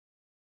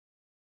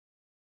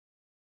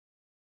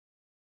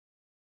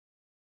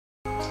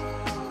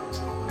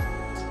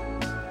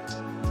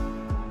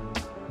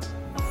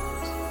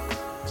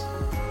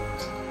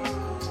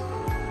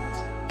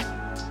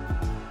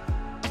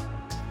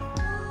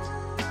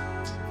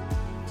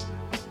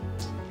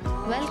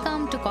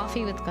Welcome to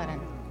Coffee with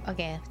Karan.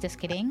 Okay, just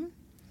kidding.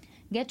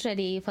 Get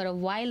ready for a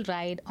wild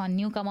ride on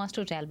Newcomers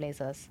to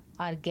Trailblazers.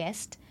 Our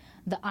guest,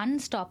 the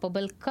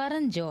unstoppable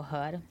Karan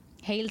Johar,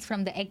 hails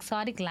from the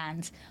exotic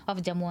lands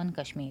of Jammu and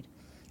Kashmir,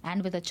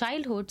 and with a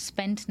childhood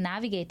spent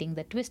navigating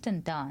the twists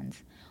and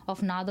turns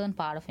of northern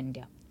part of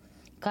India.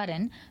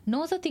 Karan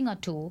knows a thing or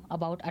two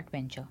about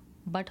adventure,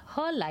 but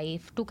her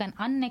life took an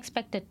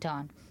unexpected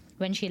turn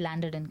when she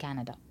landed in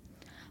Canada.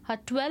 Her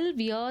 12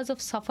 years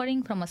of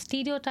suffering from a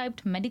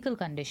stereotyped medical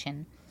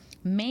condition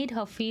made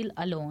her feel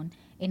alone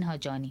in her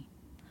journey.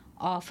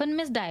 Often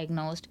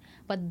misdiagnosed,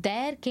 but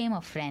there came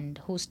a friend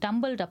who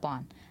stumbled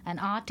upon an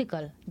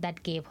article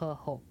that gave her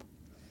hope.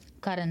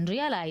 Karan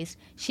realized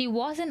she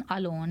wasn't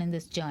alone in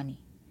this journey.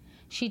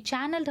 She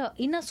channeled her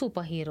inner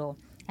superhero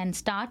and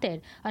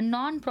started a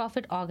non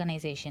profit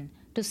organization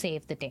to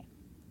save the day.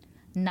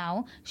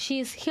 Now she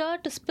is here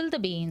to spill the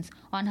beans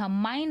on her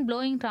mind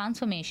blowing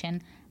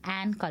transformation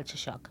and culture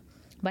shock.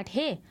 But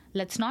hey,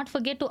 let's not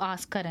forget to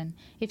ask Karan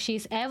if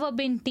she's ever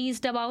been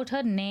teased about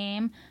her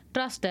name.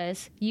 Trust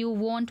us, you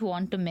won't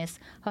want to miss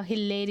her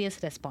hilarious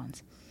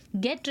response.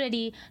 Get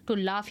ready to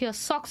laugh your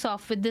socks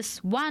off with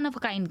this one of a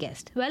kind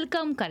guest.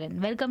 Welcome,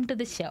 Karan. Welcome to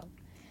the show.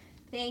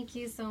 Thank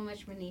you so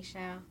much,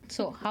 Manisha.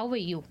 So, how are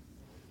you?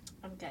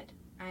 I'm good.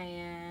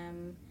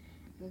 I'm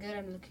good.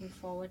 I'm looking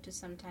forward to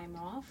some time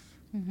off.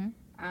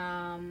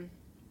 Mm-hmm.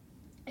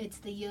 It's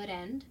the year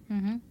end,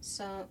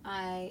 so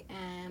I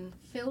am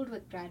filled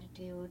with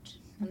gratitude.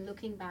 I'm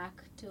looking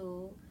back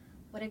to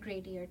what a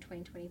great year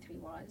 2023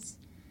 was,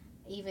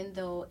 even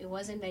though it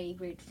wasn't very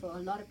great for a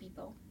lot of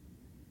people.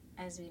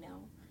 As we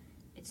know,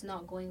 it's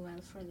not going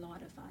well for a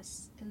lot of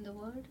us in the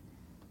world.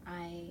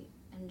 I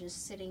am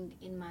just sitting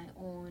in my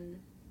own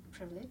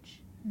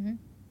privilege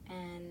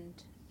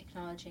and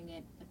acknowledging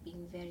it, but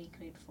being very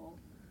grateful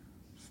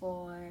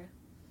for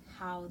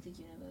how the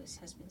universe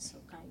has been so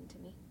kind to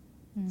me.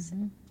 So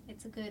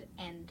it's a good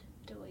end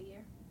to a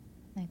year.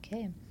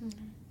 Okay.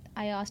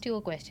 I asked you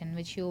a question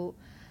which you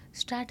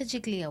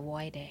strategically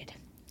avoided.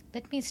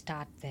 Let me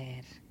start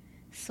there.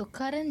 So,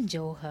 Karan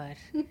Johar,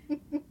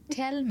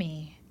 tell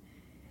me,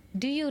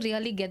 do you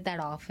really get that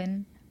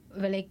often?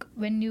 Well, like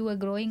when you were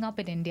growing up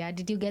in India,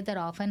 did you get that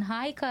often?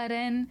 Hi,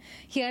 Karan,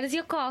 here's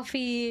your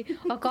coffee,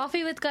 or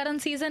Coffee with Karan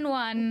season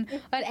 1,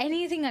 or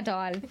anything at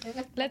all.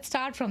 Let's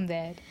start from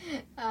there.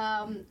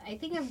 I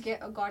think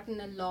I've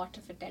gotten a lot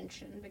of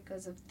attention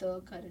because of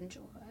the Karan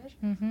Johar,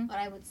 or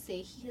I would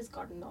say he has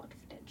gotten a lot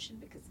of attention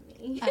because of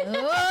me.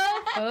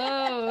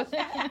 Oh.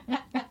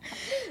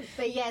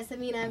 But yes, I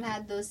mean, I've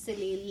had those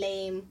silly,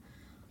 lame,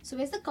 so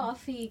where's the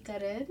coffee,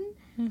 Karan?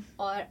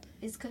 Or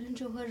is Karan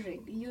Johar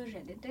really your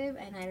relative?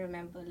 And I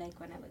remember, like,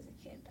 when I was a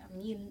kid,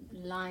 me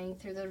lying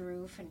through the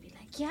roof and be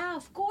like, yeah,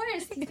 of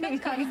course, he's my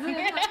cousin.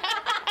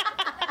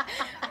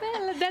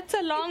 Well, that's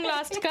a long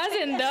lost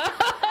cousin, though.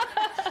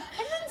 I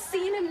haven't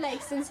seen him,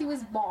 like, since he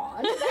was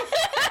born.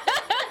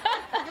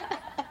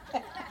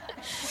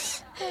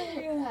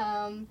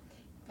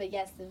 But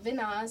yes, I've been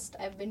asked,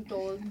 I've been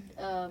told,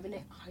 are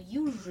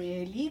you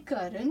really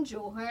Karan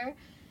Johar?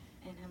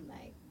 And I'm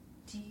like,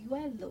 do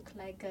I look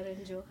like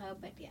Karan Johar?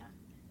 But yeah,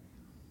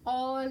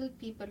 all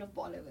people of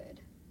Bollywood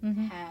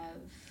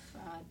have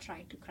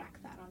tried to crack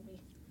that on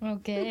me.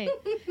 Okay.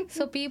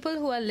 So people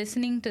who are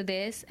listening to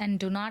this and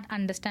do not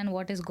understand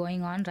what is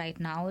going on right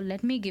now,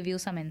 let me give you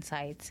some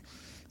insights.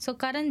 So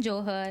Karan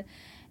Johar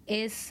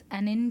is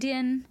an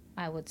Indian,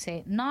 I would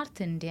say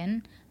North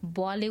Indian,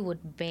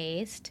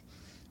 Bollywood-based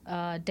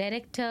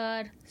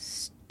director,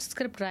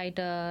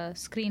 scriptwriter,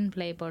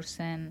 screenplay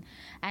person,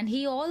 and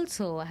he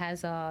also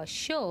has a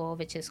show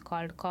which is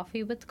called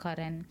Coffee with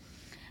Karan,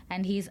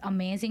 and he's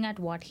amazing at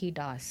what he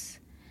does.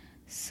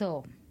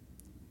 So,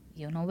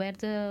 you know where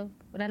the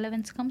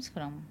relevance comes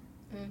from.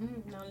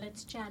 Now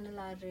let's channel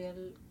our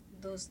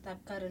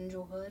that Karan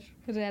Johar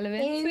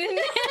Relevance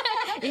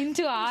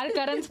into our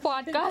Karan's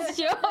podcast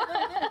show.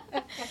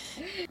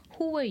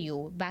 Who were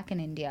you back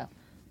in India?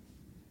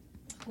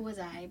 Who was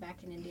I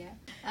back in India?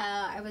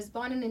 I was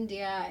born in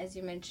India, as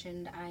you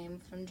mentioned. I am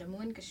from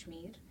Jammu and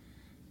Kashmir.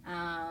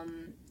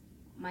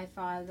 My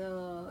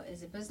father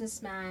is a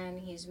businessman.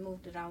 He's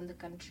moved around the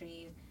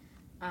country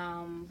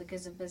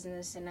because of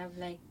business, and I've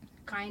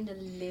kind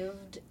of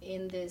lived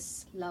in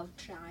this love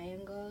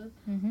triangle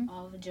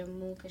of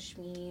Jammu,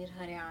 Kashmir,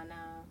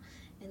 Haryana,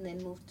 and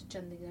then moved to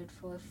Chandigarh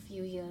for a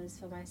few years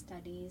for my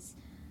studies.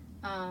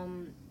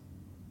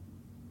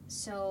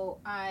 So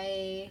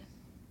I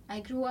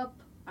grew up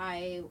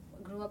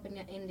in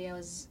India. I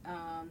was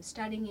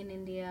studying in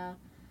India.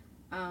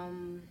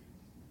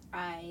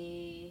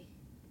 I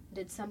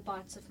did some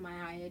parts of my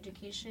higher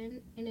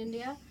education in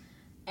India,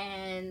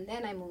 and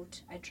then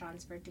I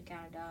transferred to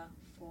Canada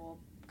for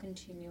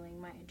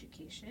continuing my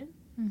education.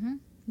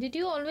 Did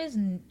you always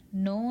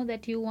know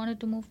that you wanted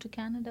to move to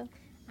Canada?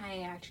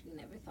 I actually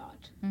never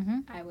thought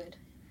I would.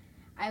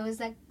 I was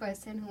that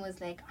person who was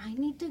like, I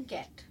need to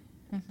get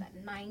that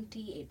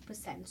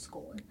 98%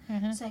 score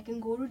so I can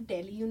go to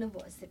Delhi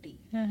University.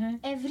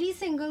 Every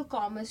single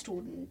commerce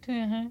student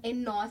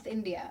in North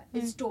India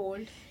is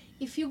told,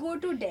 if you go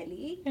to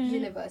Delhi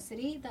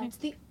University, that's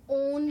the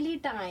only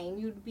time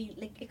you'd be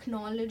like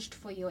acknowledged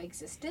for your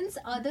existence.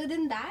 Other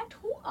than that,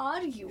 who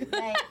are you?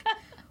 Like,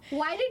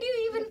 why did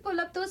you even pull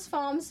up those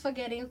forms for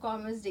getting a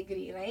commerce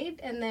degree, right?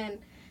 And then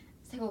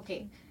it's like,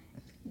 okay,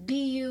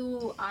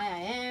 DU,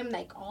 IIM,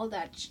 like all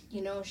that,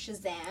 you know,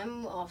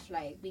 Shazam of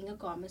like being a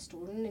commerce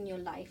student in your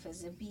life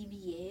as a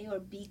BBA or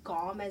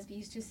BCom, as we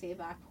used to say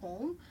back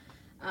home.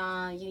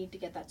 You need to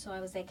get that. So I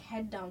was like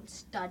head down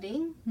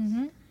studying.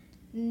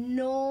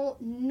 No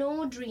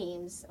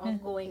dreams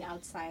of going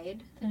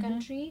outside the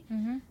country.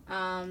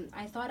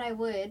 I thought I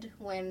would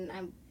when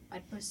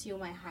I'd pursue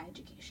my higher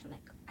education.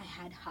 Like, I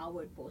had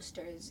Howard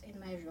posters in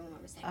my room.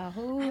 I was like,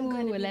 I'm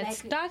gonna be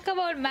let's talk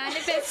about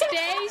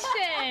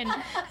manifestation.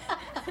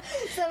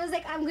 So I was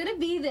like, I'm gonna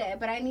be there,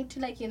 but I need to,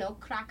 like, you know,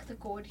 crack the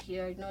code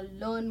here, you know,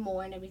 learn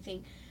more and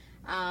everything.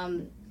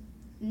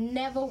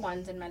 Never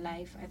once in my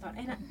life I thought,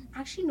 and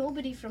actually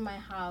nobody from my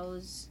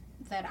house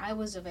that I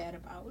was aware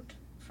about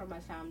from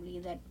my family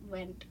that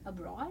went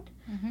abroad,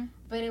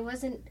 but it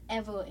wasn't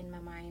ever in my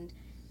mind.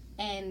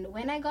 And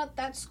when I got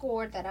that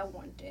score that I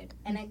wanted,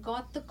 and I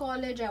got the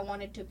college I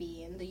wanted to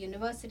be in, the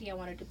university I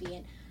wanted to be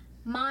in,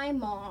 my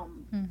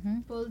mom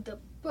pulled the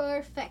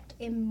perfect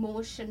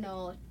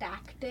emotional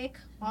tactic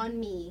on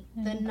me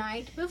the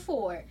night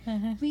before.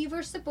 We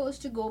were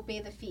supposed to go pay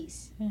the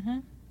fees.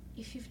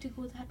 If you have to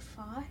go that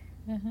far,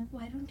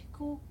 why don't you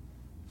go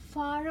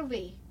far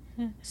away?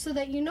 So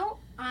that, you know,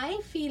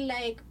 I feel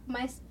like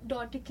my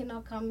daughter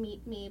cannot come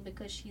meet me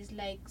because she's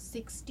like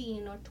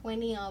 16 or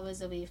 20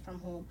 hours away from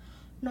home.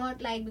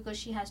 Not like because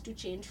she has to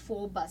change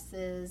 4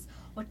 buses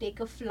or take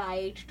a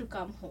flight to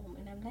come home.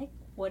 And I'm like,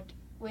 what?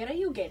 Where are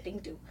you getting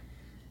to?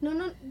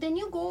 No, then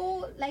you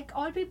go, like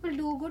all people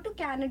do, go to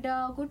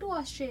Canada, go to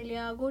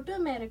Australia, go to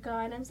America.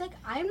 And I was like,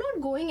 I'm not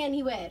going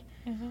anywhere.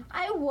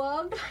 I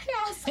worked my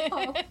ass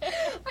off.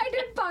 I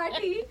did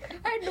party.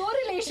 I had no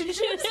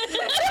relationships.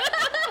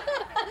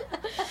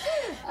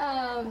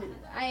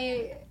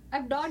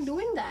 I'm not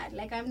doing that.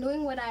 Like, I'm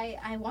doing what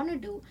I want to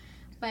do.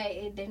 But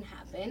it didn't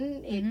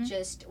happen.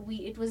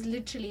 It was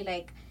literally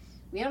like,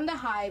 we're on the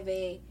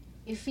highway.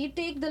 If we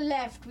take the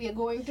left, we are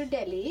going to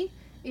Delhi.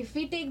 If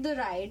we take the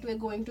right, we're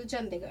going to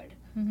Chandigarh.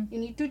 You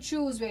need to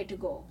choose where to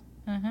go.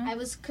 I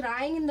was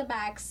crying in the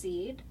back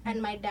seat,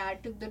 and my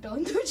dad took the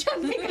turn to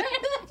Chandigarh.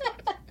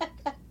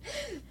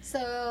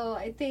 So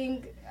I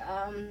think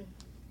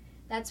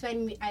that's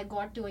when I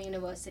got to a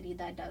university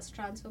that does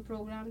transfer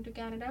program to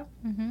Canada.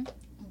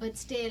 But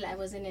still, I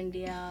was in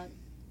India.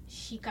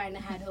 She kind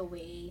of had her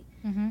way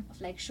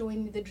of like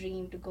showing me the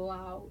dream to go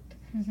out,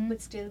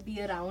 but still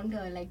be around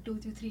her, like 2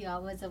 to 3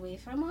 hours away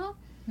from her.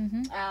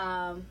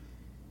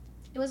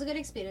 It was a good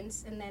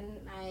experience, and then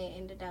I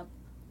ended up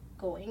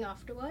going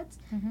afterwards.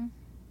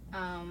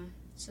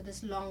 So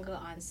this longer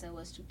answer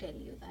was to tell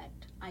you that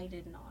I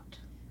did not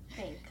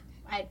think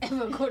I'd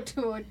ever go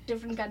to a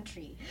different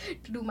country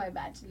to do my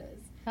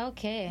bachelor's.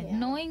 Okay. Yeah.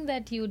 Knowing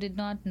that you did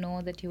not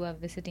know that you were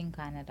visiting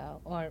Canada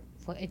or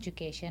for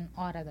education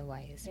or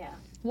otherwise,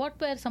 what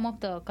were some of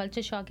the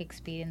culture shock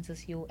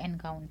experiences you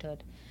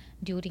encountered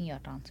during your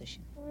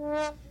transition?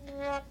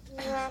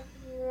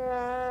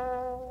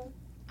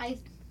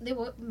 There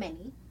were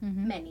many,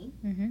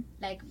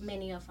 like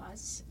many of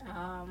us.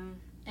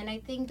 And I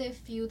think there are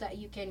few that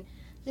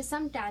there's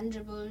some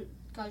tangible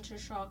culture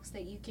shocks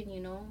that you can, you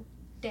know,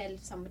 tell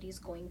somebody's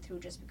going through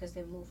just because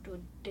they've moved to a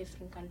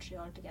different country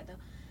altogether.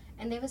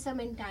 And there was some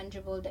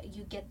intangible that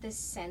you get this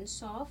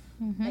sense of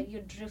that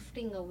you're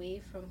drifting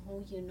away from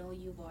who you know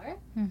you were.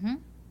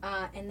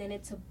 And then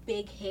it's a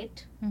big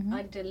hit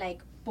until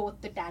like both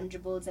the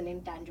tangibles and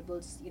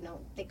intangibles, you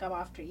know, they come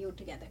after you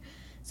together.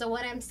 So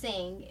what I'm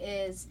saying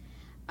is,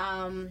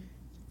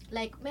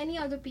 like many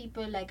other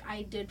people, like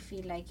I did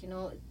feel like, you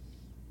know,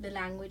 the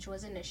language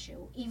was an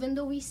issue. Even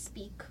though we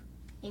speak,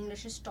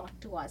 English is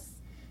taught to us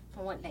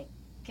from like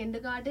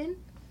kindergarten.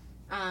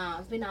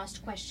 I've been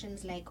asked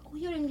questions like, oh,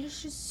 your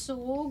English is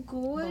so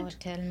good. Oh,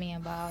 tell me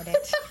about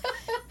it.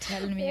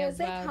 Tell me about it. It's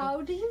like,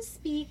 how do you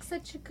speak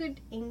such a good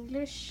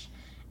English?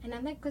 And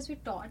I'm like, because we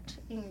taught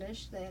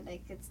English there,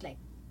 like it's like,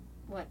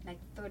 what, like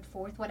 3rd,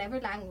 4th, whatever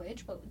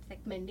language, but it's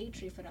like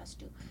mandatory for us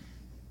to.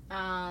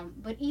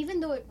 But even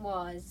though it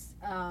was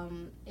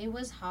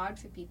hard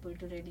for people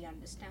to really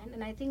understand.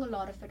 And I think a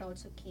lot of it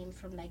also came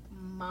from like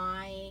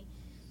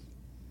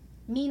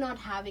me not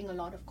having a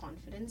lot of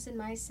confidence in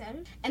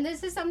myself. And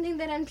this is something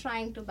that I'm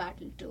trying to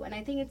battle too. And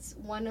I think it's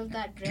one of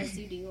that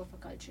residue of a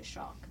culture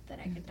shock that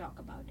I can talk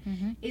about.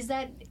 Is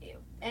that,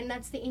 and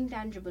that's the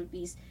intangible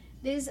piece.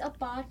 There's a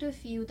part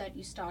of you that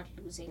you start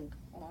losing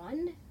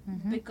on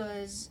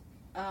because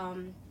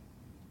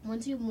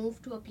once you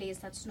move to a place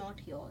that's not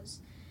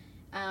yours,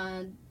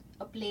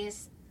 a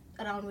place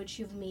around which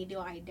you've made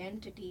your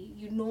identity,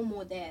 you know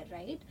more there,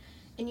 right?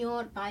 And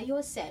you're by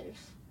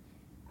yourself,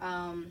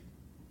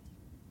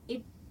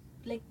 it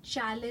like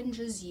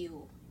challenges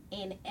you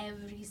in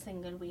every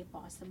single way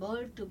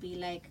possible to be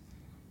like,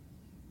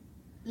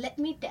 let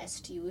me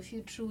test you if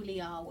you truly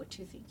are what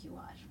you think you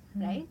are,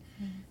 right?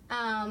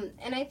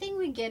 And I think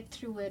we get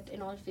through it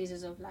in all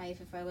phases of life.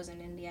 If I was in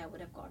India, I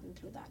would have gotten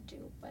through that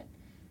too. But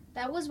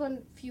that was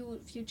one few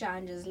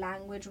challenges.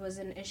 Language was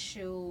an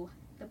issue.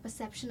 The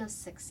perception of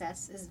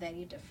success is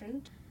very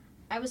different.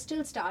 I was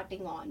still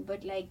starting on,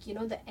 but like, you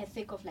know, the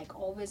ethic of like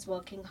always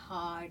working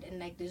hard, and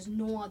like there's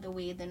no other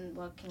way than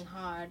working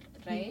hard,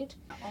 right?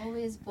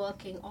 Always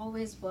working,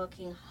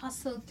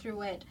 hustle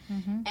through it.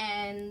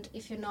 And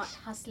if you're not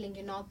hustling,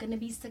 you're not going to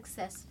be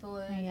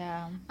successful.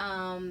 Yeah.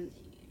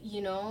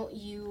 You know,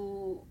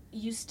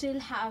 you still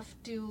have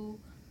to.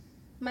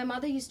 My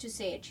mother used to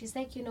say it. She's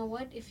like, you know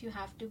what, if you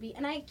have to be,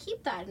 and I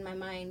keep that in my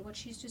mind. What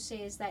she used to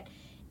say is that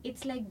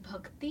it's like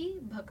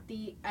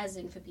bhakti, as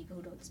in, for people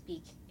who don't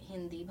speak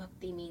Hindi,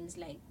 bhakti means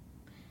like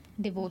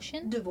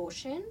Devotion.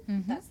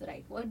 That's the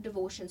right word,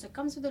 devotion. So it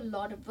comes with a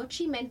lot of, what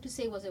she meant to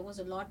say was it was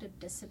a lot of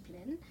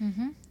discipline.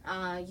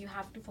 You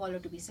have to follow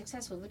to be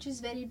successful, which is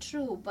very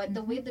true. But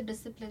the way the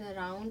discipline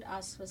around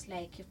us was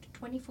like, you have to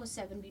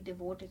 24/7 be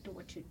devoted to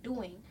what you're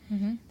doing.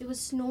 There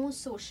was no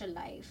social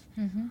life.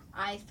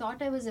 I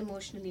thought I was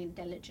emotionally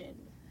intelligent,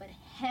 but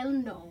hell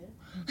no.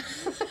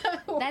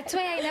 That's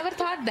why I never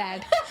thought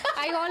that.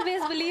 I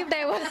always believed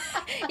I was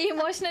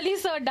emotionally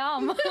so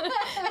dumb.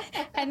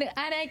 and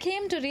I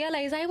came to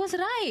realize I was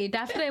right.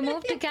 After I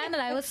moved to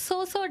Canada, I was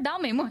so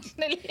dumb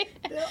emotionally.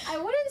 I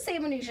wouldn't say,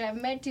 Manisha,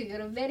 I've met you.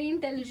 You're a very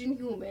intelligent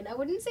human. I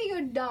wouldn't say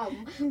you're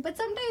dumb. But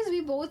sometimes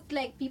we both,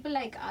 like people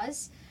like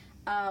us,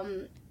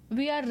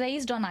 we are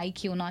raised on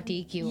IQ, not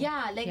EQ.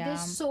 Yeah, like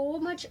there's so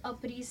much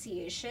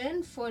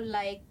appreciation for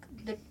like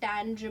the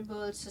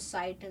tangible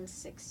societal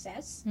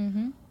success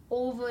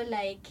over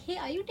like, hey,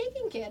 are you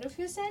taking care of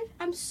yourself?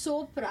 I'm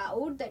so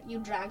proud that you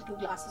drank 2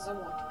 glasses of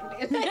water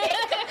today.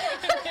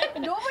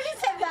 Nobody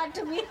said that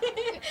to me.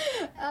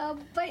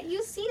 But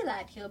you see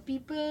that here.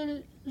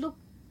 People look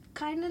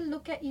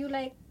at you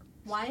like,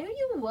 why are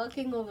you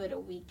working over a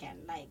weekend?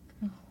 Like,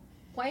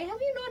 why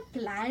have you not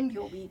planned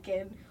your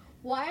weekend?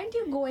 Why aren't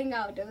you going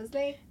out? I was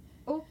like,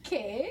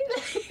 okay.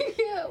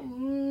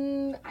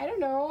 I don't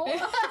know.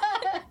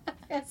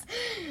 Yes.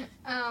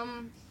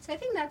 So I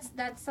think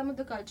that's some of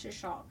the culture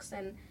shocks,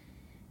 and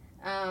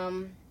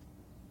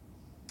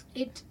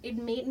it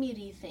made me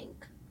rethink.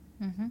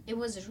 It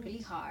was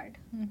really hard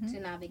to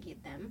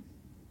navigate them,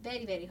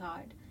 very, very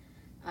hard.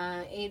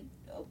 It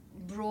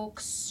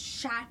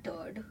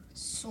shattered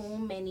so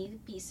many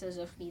pieces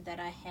of me that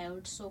I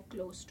held so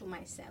close to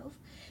myself,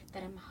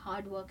 that I'm a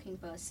hardworking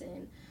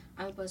person,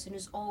 I'm a person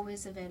who's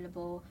always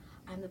available,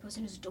 I'm the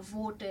person who's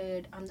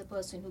devoted, I'm the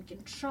person who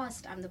can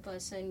trust, I'm the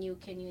person you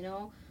can,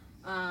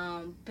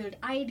 build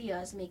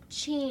ideas, make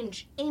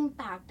change,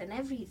 impact, and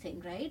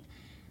everything, right?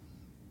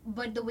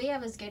 But the way I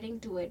was getting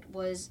to it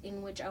was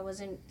in which I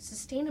wasn't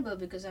sustainable,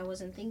 because I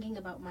wasn't thinking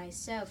about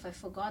myself. I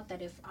forgot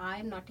that if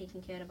I'm not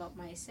taking care about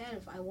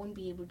myself, I won't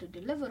be able to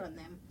deliver on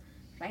them,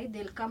 right?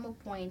 There'll come a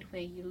point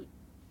where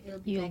it'll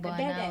be like a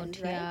dead end,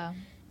 right? Yeah.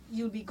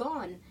 You'll be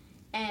gone.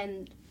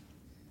 And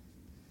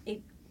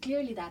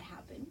clearly that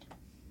happened,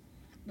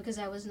 because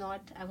I was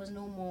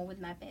no more with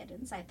my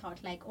parents. I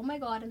thought like, oh my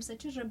God, I'm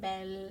such a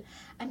rebel.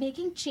 I'm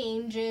making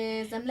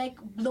changes. I'm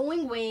like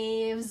blowing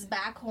waves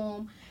back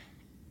home.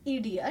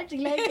 Idiot.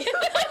 Like,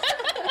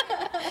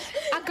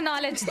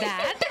 acknowledge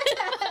that.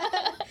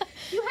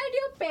 You had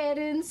your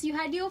parents, you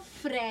had your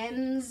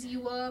friends, you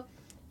were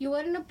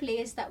in a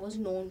place that was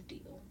known to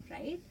you,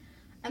 right?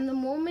 And the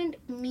moment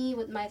me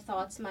with my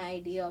thoughts, my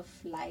idea of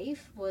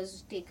life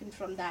was taken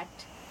from that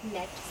safety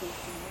net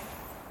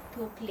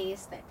to a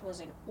place that was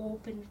an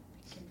open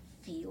freaking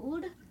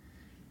field,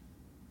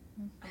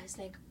 I was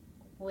like,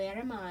 where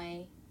am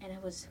I? And I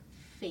was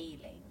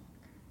failing.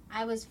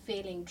 I was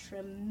failing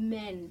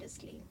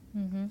tremendously.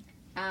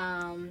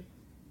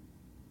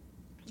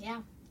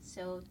 Yeah,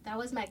 so that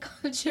was my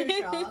culture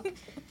shock.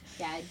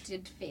 Yeah, I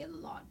did fail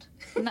a lot.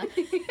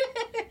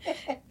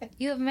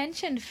 You have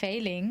mentioned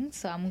failing,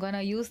 so I'm going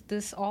to use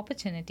this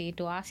opportunity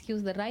to ask you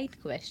the right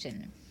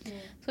question.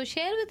 So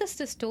share with us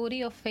the story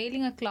of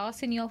failing a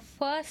class in your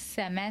first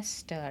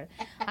semester.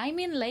 I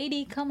mean,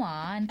 lady, come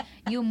on.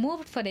 You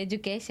moved for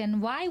education.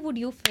 Why would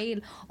you fail?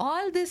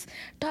 All this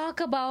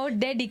talk about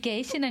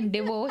dedication and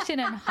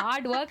devotion and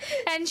hard work,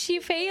 and she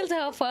fails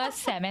her first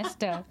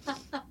semester.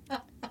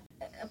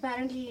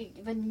 Apparently,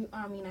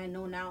 I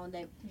know now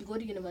that you go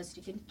to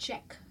university, you can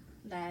check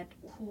that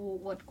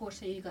what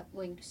course are you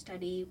going to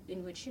study,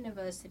 in which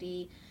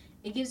university.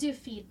 It gives you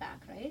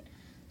feedback, right?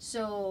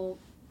 So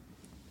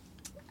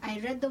I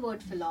read the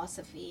word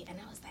philosophy and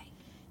I was like,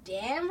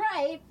 damn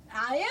right,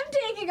 I am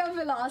taking a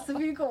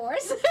philosophy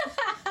course.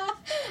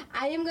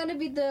 I am going to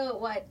be the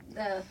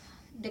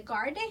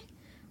Descartes?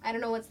 I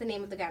don't know what's the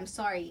name of the guy. I'm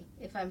sorry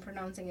if I'm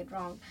pronouncing it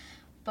wrong.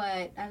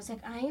 But I was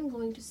like, I am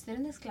going to sit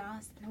in this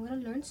class and I'm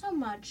going to learn so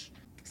much.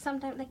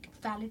 Sometimes like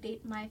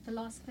validate my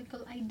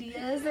philosophical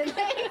ideas and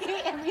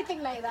like,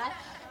 everything like that.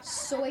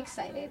 So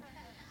excited.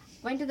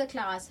 Went to the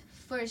class,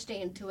 first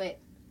day into it,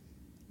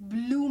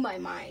 blew my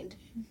mind.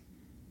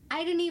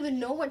 I didn't even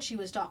know what she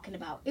was talking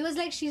about. It was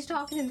like she's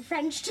talking in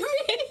French to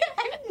me.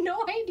 I've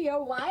no idea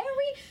why are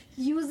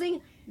we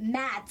using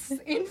maths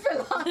in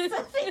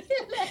philosophy.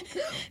 Like,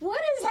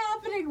 what is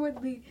happening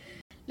with me?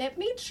 Let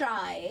me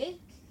try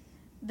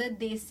the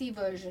Desi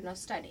version of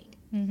studying.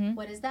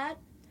 What is that?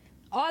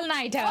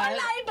 All-nighter.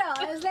 All-nighter.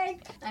 I was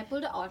like, I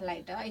pulled an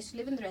all-nighter. I used to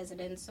live in the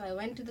residence, so I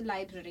went to the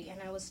library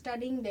and I was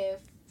studying there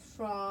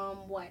from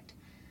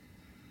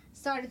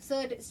started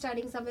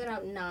studying somewhere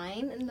around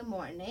 9 in the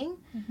morning,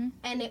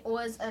 and it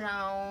was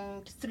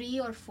around 3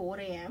 or 4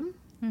 a.m.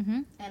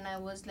 And I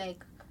was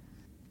like,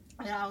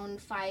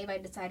 around 5, I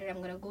decided I'm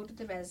going to go to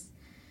the res.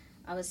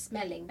 I was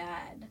smelling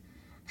bad.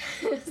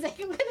 I was like,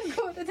 I'm going to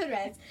go to the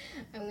res.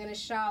 I'm going to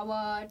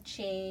shower,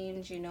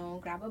 change,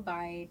 grab a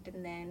bite,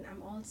 and then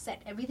I'm all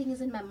set. Everything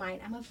is in my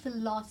mind. I'm a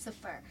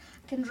philosopher.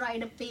 I can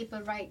write a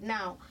paper right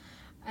now.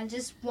 I'll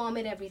just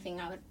vomit everything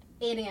out.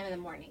 8 a.m. in the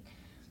morning.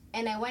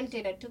 And I went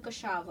in, I took a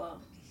shower,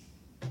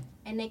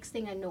 and next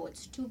thing I know,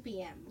 it's 2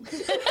 p.m.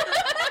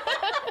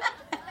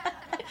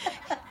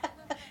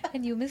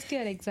 And you missed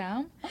your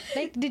exam?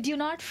 Like, did you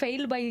not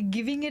fail by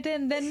giving it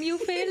and then you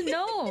failed?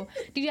 No.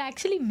 Did you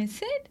actually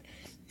miss it?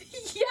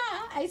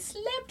 Yeah, I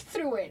slept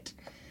through it.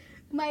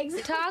 My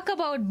exam. Talk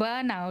about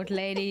burnout,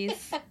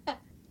 ladies.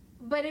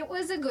 But it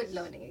was a good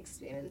learning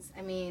experience.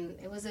 I mean,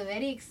 it was a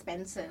very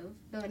expensive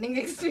learning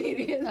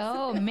experience.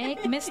 Oh,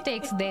 make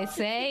mistakes, they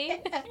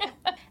say.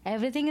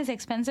 Everything is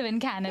expensive in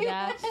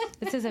Canada.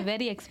 This is a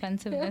very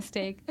expensive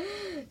mistake.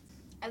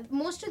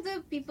 Most of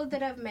the people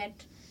that I've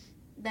met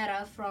that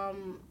are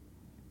from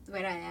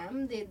where I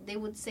am, they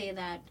would say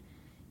that,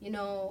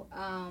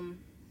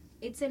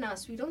 it's in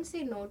us. We don't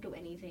say no to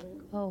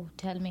anything. Oh,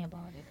 tell me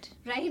about it.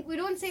 Right? We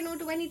don't say no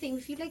to anything. We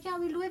feel like, yeah,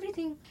 we'll do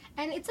everything.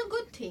 And it's a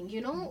good thing,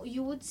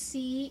 You would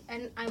see,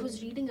 and I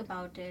was reading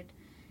about it,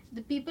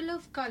 the people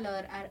of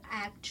color are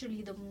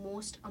actually the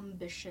most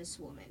ambitious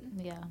women.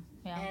 Yeah.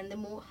 And the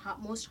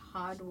most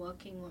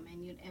hardworking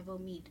women you'd ever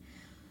meet.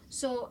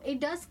 So it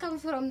does come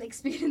from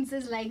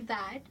experiences like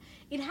that.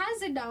 It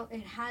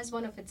has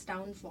one of its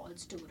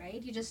downfalls too,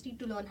 right? You just need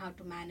to learn how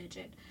to manage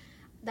it.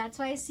 That's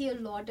why I see a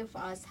lot of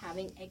us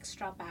having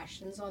extra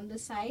passions on the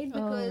side,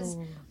 because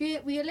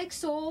we are like,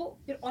 so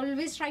you're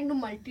always trying to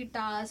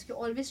multitask, you're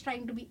always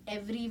trying to be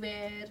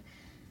everywhere.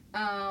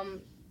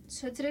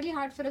 So it's really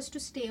hard for us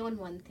to stay on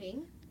one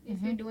thing if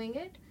you're doing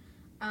it.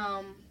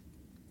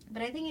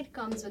 But I think it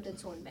comes with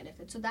its own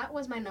benefits. So that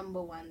was my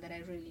number one that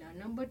I really learned.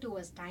 Number two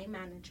was time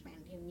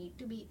management. You need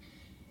to be...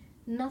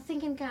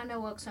 Nothing in Canada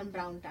works on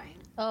brown time.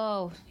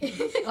 Oh.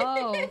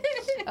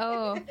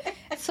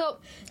 So,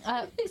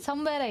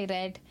 somewhere I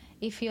read,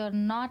 if you're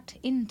not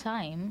in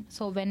time,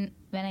 so when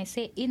I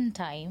say in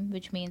time,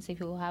 which means if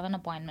you have an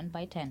appointment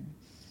by 10,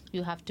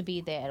 you have to be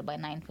there by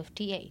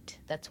 9:58.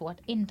 That's what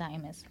in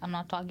time is. I'm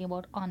not talking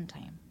about on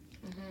time.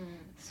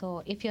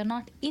 So, if you're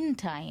not in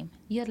time,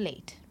 you're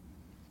late.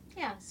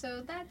 Yeah,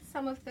 so that's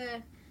some of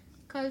the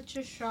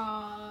culture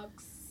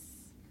shocks,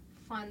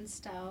 fun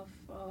stuff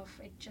of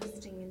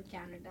adjusting in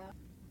Canada.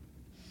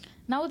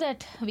 Now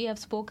that we have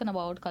spoken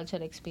about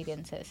cultural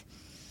experiences,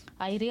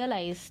 I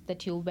realized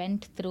that you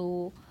went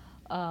through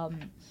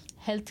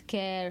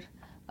healthcare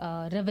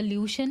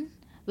revolution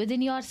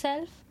within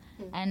yourself.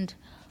 And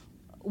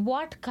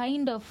what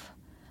kind of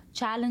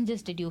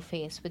challenges did you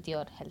face with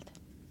your health?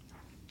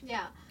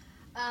 Yeah.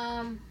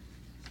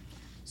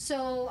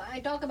 So I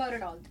talk about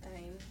it all the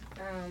time.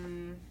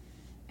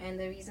 And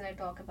the reason I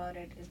talk about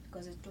it is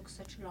because it took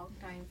such a long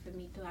time for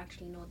me to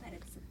actually know that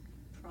it's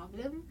a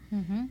problem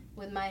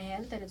with my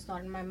health and it's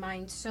not in my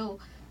mind. So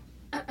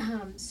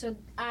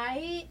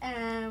I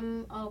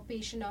am a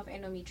patient of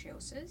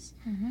endometriosis.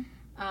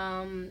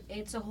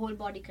 It's a whole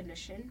body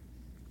condition.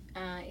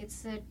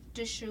 It's a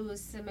tissue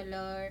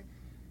similar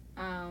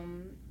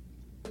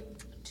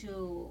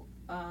to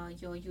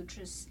your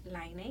uterus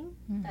lining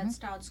that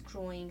starts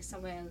growing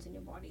somewhere else in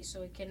your body.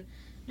 So it can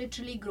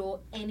literally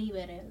grow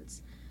anywhere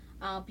else.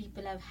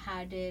 People have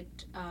had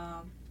it.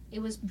 It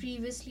was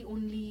previously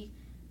only,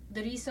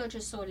 the research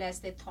is so less,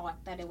 they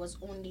thought that it was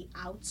only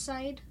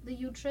outside the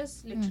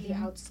uterus, literally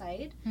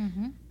outside.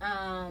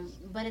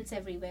 But it's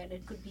everywhere.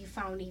 It could be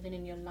found even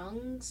in your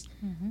lungs,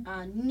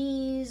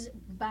 knees,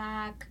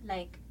 back,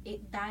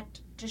 that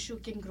tissue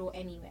can grow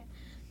anywhere.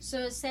 So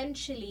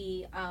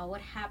essentially,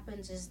 what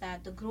happens is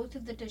that the growth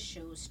of the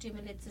tissue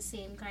stimulates the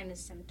same kind of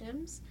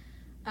symptoms.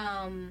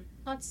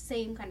 Not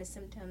same kind of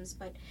symptoms,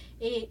 but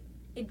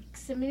it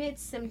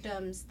simulates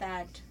symptoms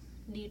that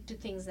lead to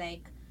things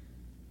like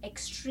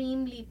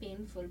extremely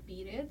painful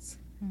periods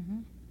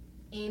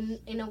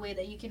in a way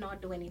that you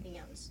cannot do anything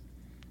else.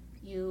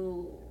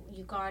 You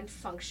can't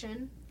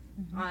function.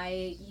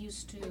 I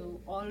used to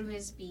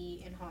always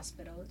be in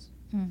hospitals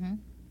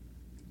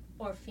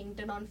or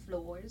fainted on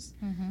floors,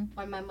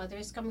 or my mother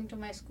is coming to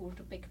my school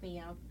to pick me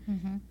up,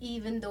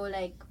 even though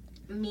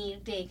me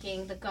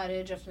taking the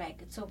courage of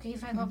it's okay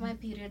if I got my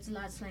periods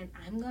last night,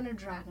 I'm gonna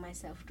drag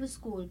myself to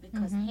school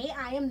because hey,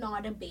 I am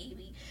not a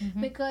baby.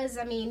 Because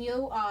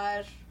you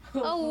are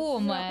A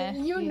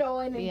woman. You know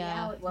in India Yeah.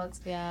 how it works.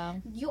 Yeah.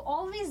 You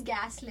always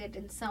gaslit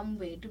in some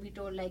way to be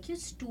told like you're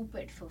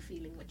stupid for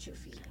feeling what you're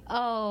feeling.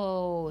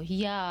 Oh,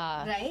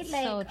 yeah. Right?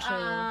 So Like,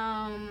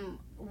 true.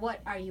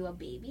 what are you, a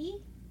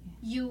baby?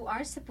 You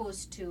are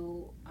supposed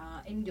to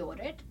endure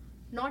it.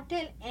 Not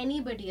tell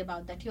anybody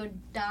about that. You're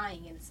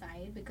dying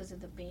inside because of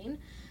the pain.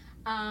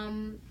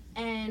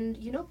 And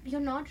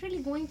you're not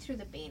really going through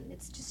the pain.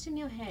 It's just in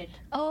your head.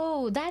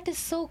 Oh, that is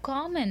so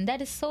common.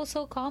 That is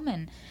so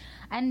common.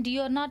 And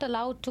you're not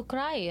allowed to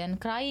cry.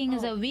 And crying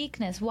is a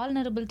weakness.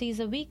 Vulnerability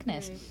is a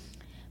weakness.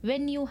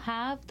 When you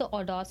have the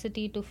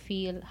audacity to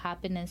feel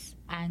happiness,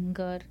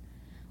 anger,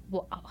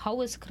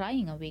 how is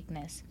crying a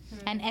weakness?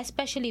 And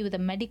especially with a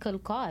medical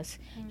cause,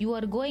 you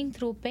are going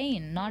through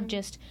pain, not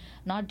just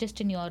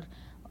in your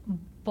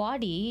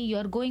body. You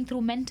are going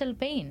through mental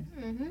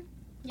pain.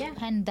 Yeah.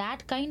 And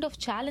that kind of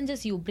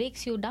challenges you,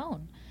 breaks you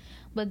down.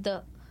 But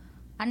the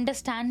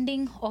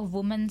understanding of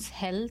women's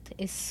health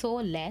is so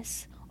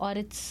less, or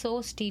it's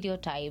so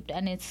stereotyped,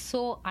 and it's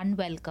so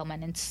unwelcome,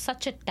 and it's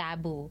such a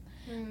taboo.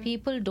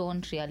 People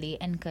don't really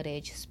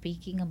encourage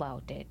speaking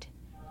about it.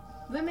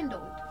 Women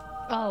don't.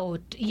 Oh,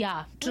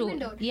 yeah, true. Women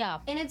don't. Yeah.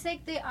 And it's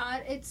like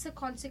it's a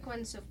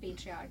consequence of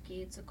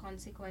patriarchy. It's a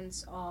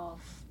consequence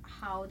of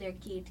how they're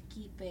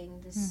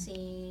gatekeeping the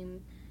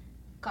same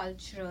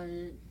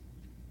cultural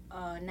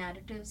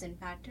narratives and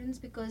patterns,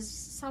 because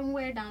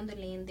somewhere down the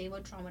lane they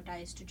were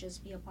traumatized to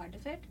just be a part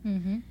of it.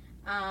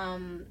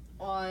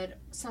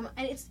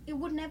 It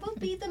would never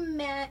be the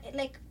man,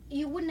 like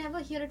you would never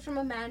hear it from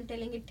a man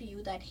telling it to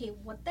you that, hey,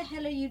 what the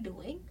hell are you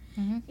doing?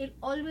 It'll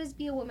always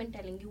be a woman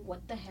telling you,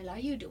 what the hell are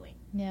you doing?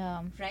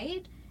 Yeah.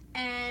 Right?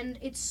 And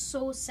it's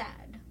so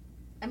sad.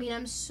 I mean,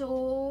 I'm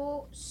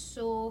so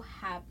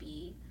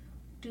happy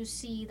to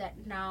see that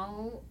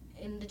now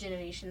in the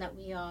generation that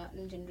we are,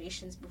 in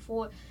generations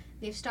before,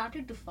 they've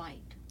started to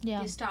fight.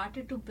 Yeah. They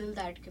started to build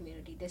that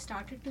community. They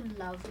started to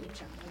love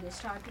each other. They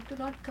started to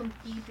not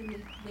compete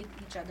with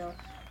each other,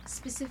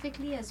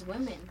 specifically as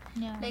women.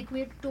 Yeah. Like,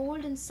 we're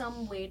told in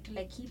some way to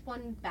like keep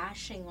on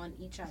bashing on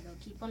each other,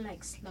 keep on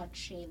like slut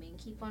shaming,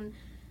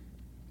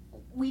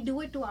 we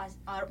do it to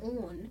our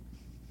own.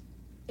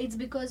 It's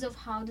because of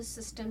how the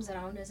systems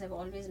around us have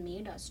always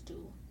made us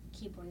to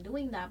keep on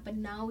doing that. But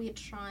now we're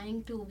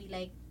trying to be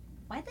like,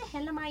 why the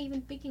hell am I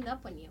even picking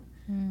up on you?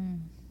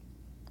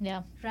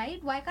 Yeah.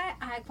 Right? Why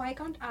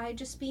can't I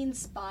just be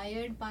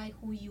inspired by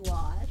who you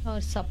are?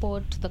 Or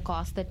support the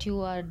cause that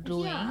you are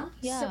doing.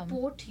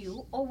 Support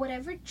you, or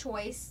whatever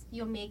choice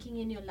you're making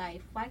in your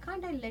life. Why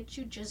can't I let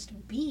you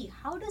just be?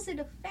 How does it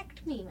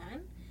affect me,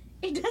 man?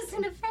 It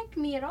doesn't affect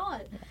me at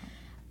all.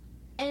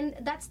 And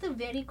that's the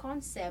very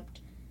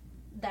concept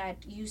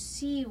that you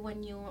see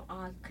when you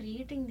are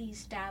creating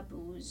these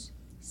taboos,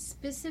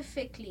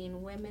 specifically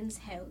in women's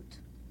health.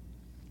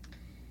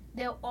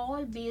 They're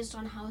all based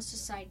on how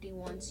society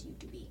wants you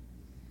to be.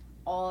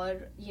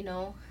 Or,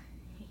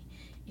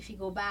 if you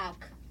go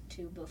back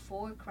to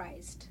before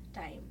Christ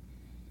time,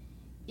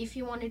 if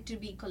you wanted to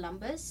be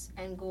Columbus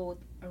and go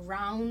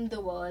around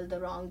the world the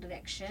wrong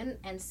direction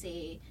and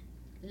say,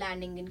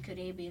 landing in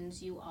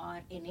Caribbeans, you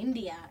are in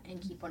India,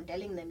 and keep on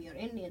telling them you're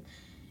Indian,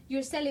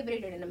 you're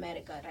celebrated in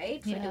America,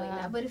 right, for doing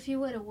that. But if you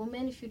were a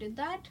woman, if you did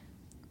that,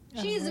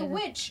 she's a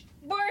witch.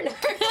 Burn her.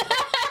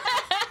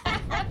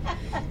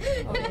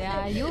 Oh,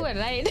 yeah, you were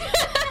right.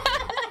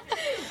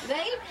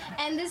 Right?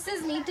 And this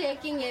is me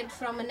taking it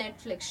from a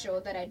Netflix show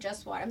that I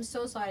just watched. I'm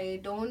so sorry, I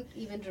don't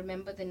even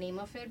remember the name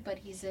of it, but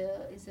he's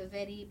a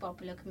very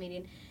popular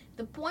comedian.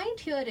 The point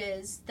here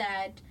is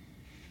that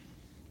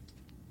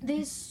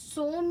there's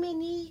so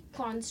many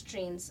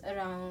constraints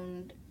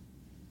around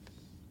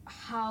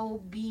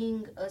how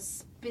being a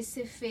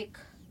specific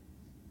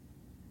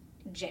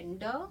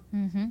gender,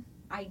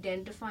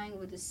 identifying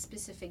with a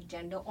specific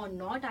gender or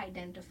not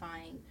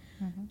identifying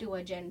to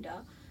a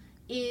gender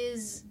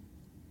is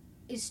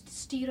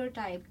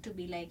stereotyped to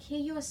be like, hey,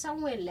 you're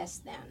somewhere less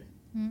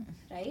than,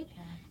 right?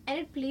 Yeah. And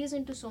it plays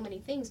into so many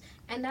things.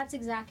 And that's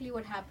exactly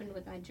what happened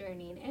with my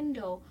journey in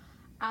endo.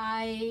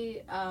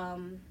 I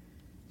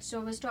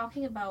was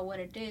talking about what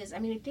it is. I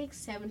mean, it takes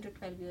 7 to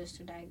 12 years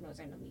to diagnose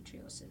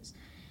endometriosis.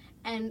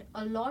 And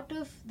a lot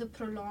of the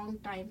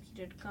prolonged time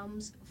period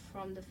comes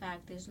from the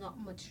fact there's not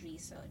much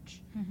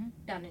research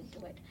done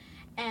into it.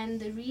 And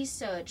the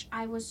research,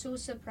 I was so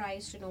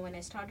surprised to know when I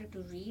started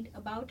to read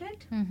about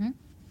it.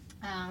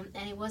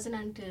 And it wasn't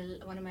until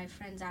one of my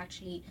friends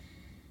actually,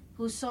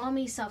 who saw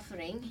me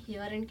suffering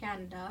here in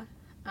Canada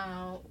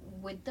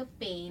with the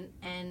pain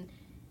and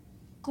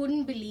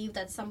couldn't believe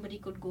that somebody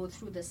could go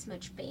through this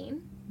much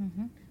pain,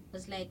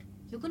 was like,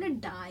 you're gonna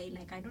die.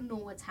 Like, I don't know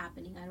what's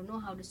happening. I don't know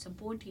how to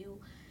support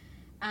you.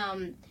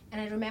 And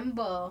I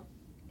remember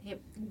them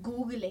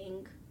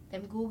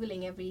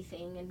Googling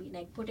everything and be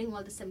like putting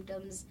all the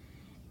symptoms,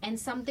 and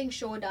something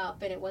showed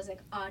up, and it was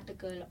like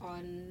article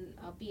on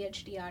a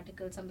PhD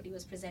article. Somebody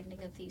was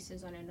presenting a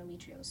thesis on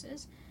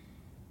endometriosis.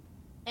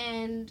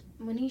 And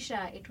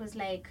Manisha, it was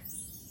like,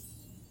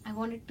 I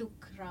wanted to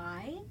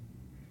cry.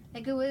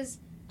 Like, it was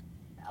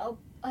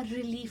a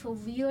relief, a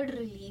weird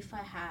relief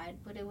I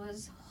had, but it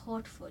was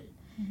hurtful.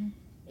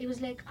 It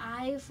was like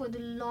for the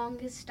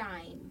longest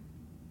time,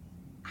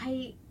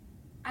 I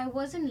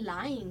wasn't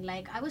lying.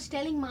 Like, I was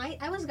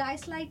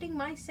gaslighting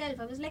myself.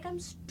 I was like, I'm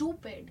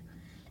stupid.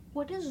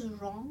 What is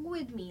wrong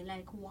with me?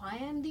 Like, why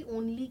I'm the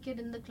only kid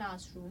in the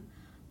classroom,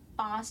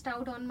 passed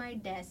out on my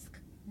desk,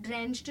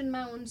 drenched in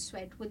my own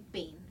sweat with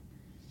pain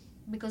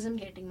because I'm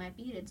getting my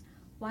periods.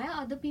 Why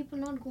are other people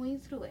not going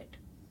through it?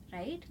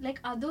 Right? Like,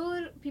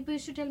 other people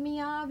used to tell me,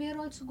 yeah, we are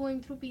also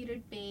going through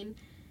period pain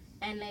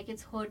and like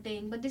it's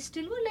hurting, but they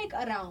still were like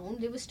around.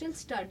 They were still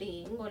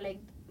studying, or like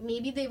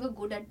maybe they were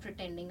good at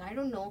pretending. I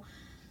don't know.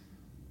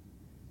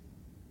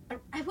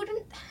 I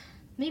wouldn't.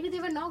 Maybe they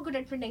were not good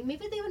at pretending.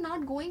 Maybe they were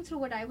not going through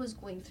what I was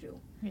going through.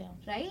 Yeah.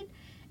 Right?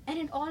 And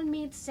it all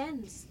made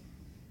sense.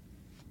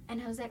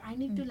 And I was like, I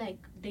need to like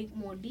dig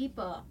more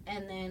deeper.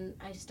 And then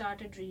I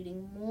started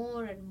reading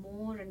more and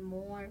more and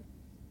more.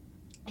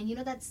 And you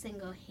know that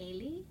singer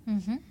Haley?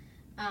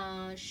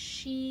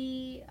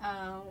 She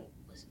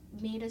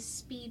made a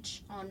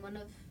speech on one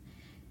of,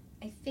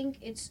 I think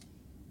it's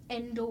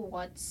Endo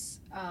Watt's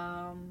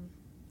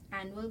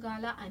annual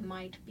gala. I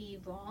might be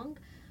wrong.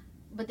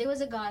 But there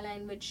was a gala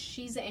in which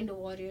she's an Endo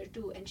warrior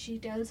too, and she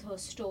tells her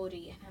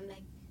story. And I'm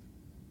like,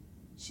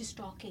 she's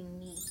stalking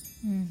me.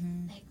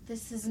 Like,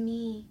 this is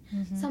me.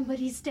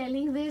 Somebody's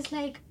telling this.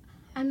 Like,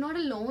 I'm not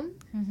alone.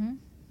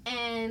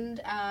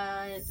 And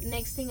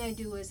next thing I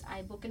do is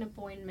I book an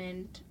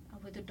appointment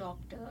with a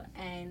doctor,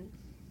 and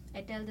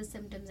I tell the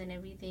symptoms and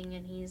everything,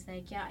 and he's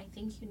like, yeah, I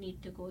think you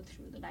need to go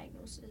through the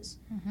diagnosis.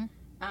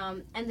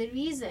 And the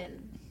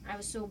reason I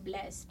was so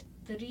blessed,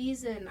 the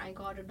reason I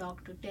got a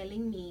doctor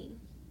telling me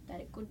that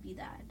it could be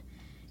that,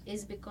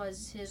 is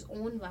because his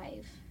own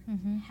wife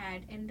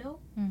had endo.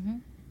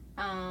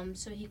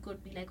 So he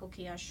could be like,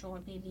 okay, yeah,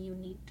 sure, maybe you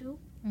need to,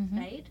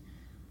 right?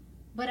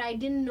 But I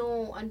didn't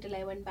know until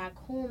I went back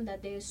home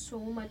that there's so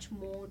much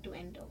more to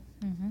endo.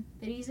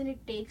 The reason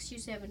it takes you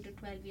 7 to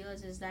 12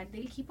 years is that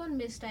they'll keep on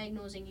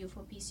misdiagnosing you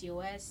for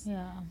PCOS.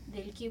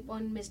 They'll keep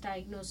on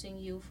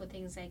misdiagnosing you for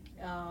things like,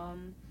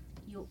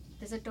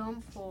 there's a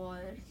term for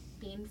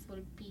painful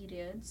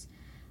periods.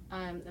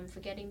 I'm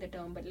forgetting the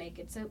term, but like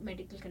it's a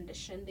medical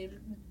condition. They'll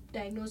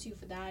diagnose you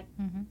for that.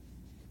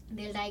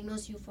 They'll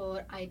diagnose you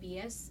for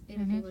IBS,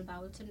 irritable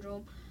bowel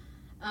syndrome.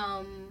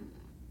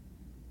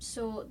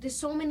 So there's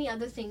so many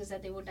other things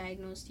that they would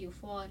diagnose you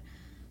for.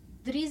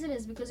 The reason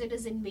is because it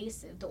is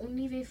invasive. The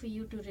only way for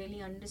you to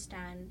really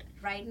understand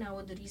right now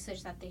with the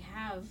research that they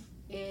have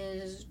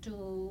is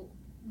to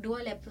do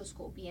a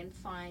laparoscopy and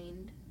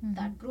find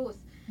that growth.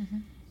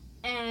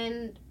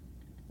 And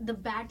the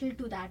battle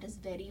to that is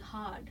very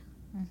hard.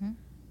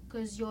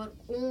 Because your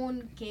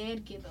own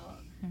caregiver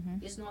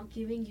is not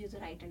giving you the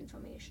right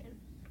information.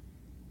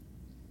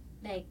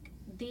 Like,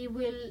 they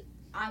will,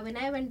 when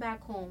I went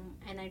back home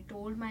and I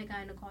told my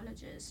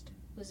gynecologist,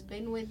 who's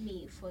been with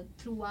me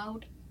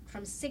throughout,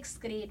 from 6th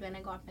grade when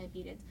I got my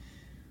periods,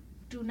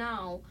 to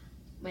now,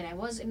 when I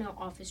was in her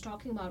office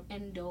talking about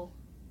endo,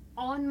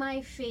 on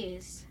my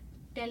face,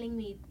 telling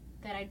me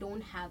that I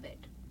don't have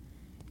it.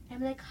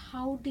 I'm like,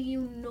 how do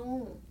you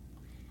know?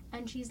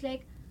 And she's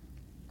like,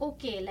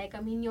 okay, like,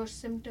 I mean, your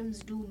symptoms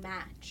do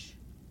match,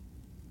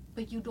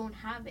 but you don't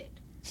have it.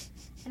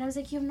 And I was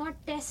like, you've not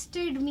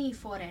tested me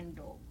for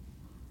endo.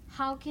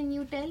 How can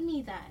you tell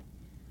me that?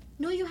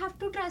 No, you have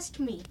to trust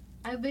me.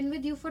 I've been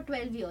with you for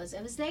 12 years.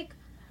 I was like,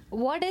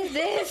 what is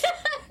this?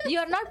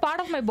 You're not part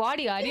of my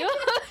body, are you?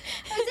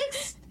 I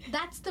was like,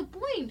 that's the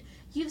point.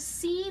 You've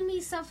seen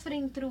me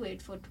suffering through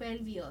it for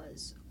 12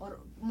 years or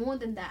more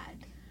than that.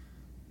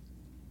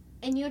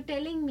 And you're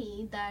telling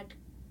me that,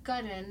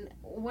 Karan,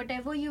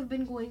 whatever you've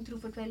been going through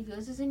for 12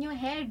 years is in your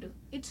head.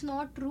 It's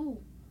not true.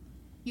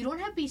 You don't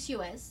have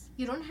PCOS.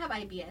 You don't have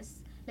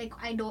IBS. Like,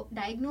 I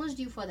diagnosed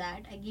you for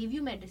that. I gave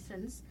you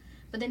medicines.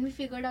 But then we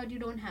figured out you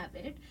don't have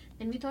it.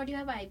 Then we thought you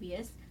have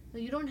IBS. No,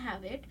 you don't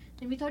have it.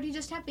 Then we thought you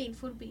just have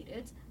painful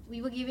periods.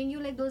 We were giving you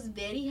like those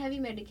very heavy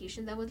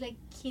medications that was like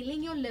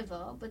killing your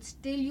liver. But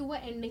still you were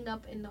ending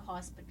up in the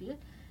hospital.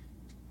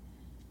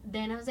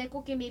 Then I was like,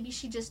 okay, maybe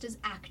she just is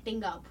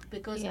acting up.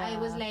 Because I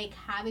was like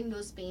having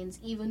those pains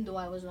even though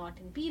I was not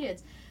in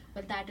periods.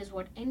 But that is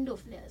what endo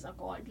flares are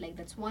called. Like,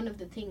 that's one of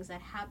the things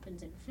that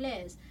happens in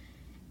flares.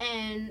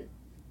 And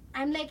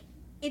I'm like,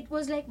 it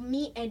was like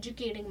me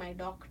educating my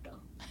doctor.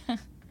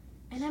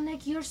 And I'm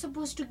like, you're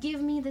supposed to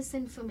give me this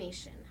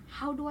information.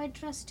 How do I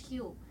trust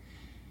you?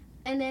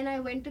 And then I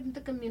went into the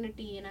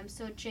community and I'm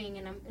searching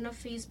and I'm in a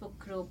Facebook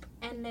group.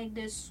 And like,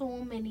 there's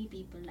so many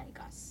people like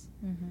us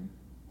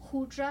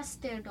who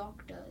trust their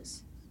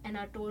doctors and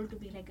are told to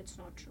be like, it's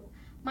not true.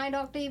 My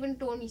doctor even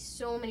told me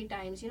so many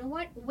times, you know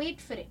what?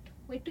 Wait for it.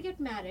 Wait to get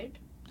married.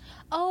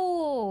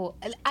 Oh,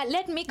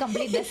 let me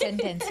complete the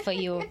sentence for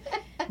you.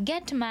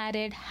 Get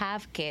married,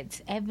 have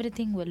kids.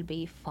 Everything will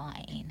be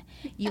fine.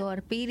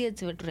 Your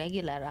periods will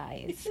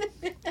regularize.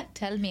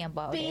 Tell me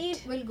about Pain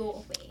it. will go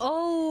away.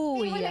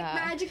 Oh, It will yeah.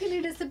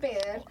 magically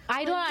disappear.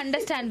 I don't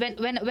understand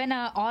when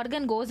an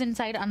organ goes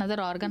inside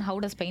another organ, how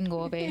does pain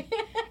go away?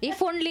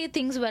 If only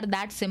things were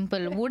that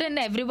simple, wouldn't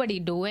everybody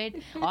do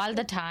it all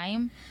the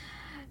time?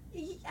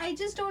 I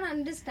just don't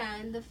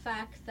understand the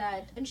fact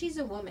that, and she's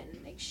a woman,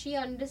 like she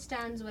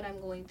understands what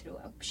I'm going through.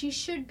 She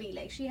should be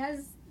like, she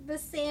has the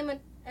same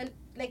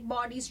like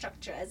body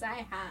structure as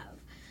I have.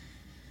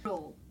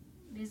 Bro,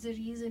 there's a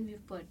reason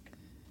we've put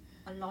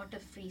a lot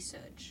of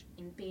research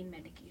in pain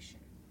medication.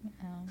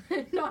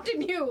 Not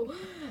in you.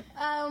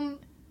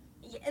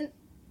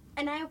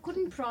 And I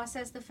couldn't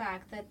process the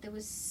fact that there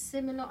was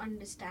similar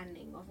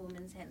understanding of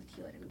women's health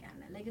here in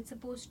Ghana. Like it's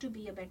supposed to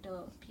be a better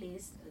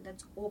place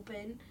that's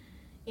open,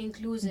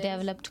 inclusive.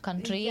 Developed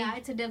country. Yeah,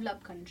 it's a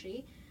developed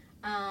country.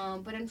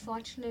 But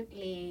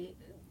unfortunately,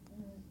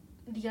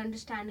 the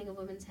understanding of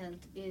women's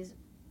health is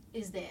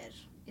there.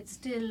 It's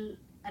still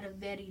at a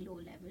very low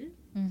level.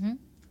 Mm-hmm.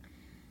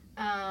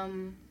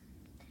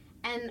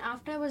 And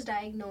after I was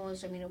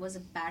diagnosed, I mean, it was a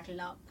battle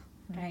up,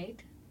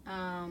 right?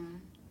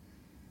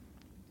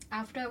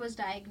 After I was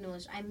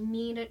diagnosed, I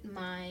made it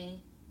my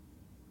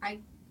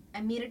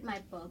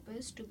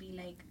purpose to be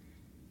like,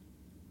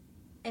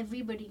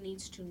 everybody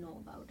needs to know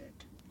about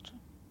it.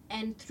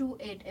 And through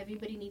it,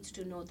 everybody needs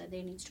to know that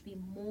there needs to be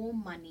more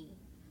money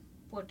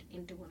put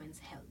into women's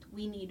health.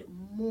 We need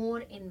more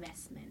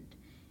investment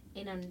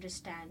in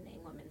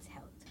understanding women's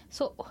health.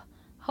 So,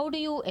 how do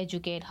you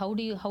educate? How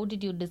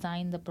did you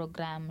design the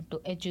program to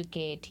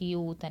educate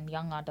youth and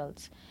young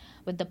adults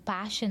with the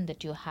passion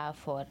that you have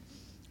for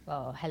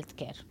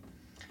healthcare?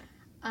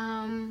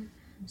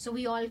 So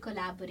we all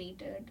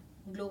collaborated.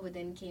 Glow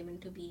Within came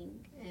into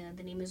being.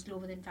 The name is Glow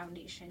Within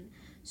Foundation.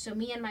 So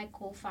me and my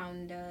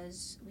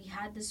co-founders, we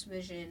had this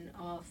vision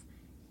of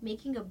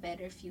making a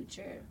better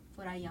future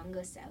for our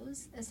younger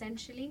selves,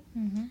 essentially.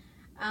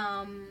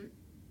 Mm-hmm.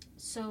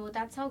 So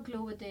that's how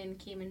Glow Within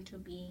came into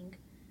being.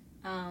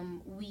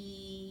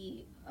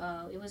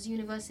 It was a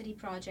university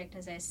project,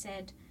 as I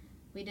said.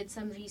 We did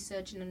some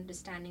research and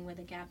understanding where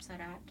the gaps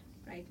are at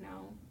right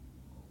now,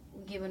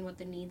 given what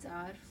the needs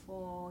are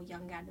for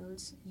young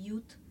adults,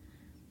 youth,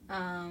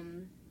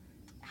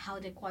 how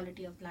their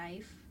quality of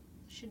life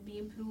should be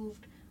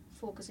improved,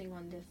 focusing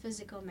on their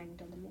physical,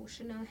 mental,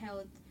 emotional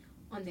health,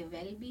 on their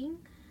well-being.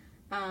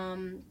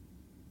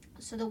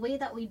 So the way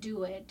that we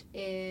do it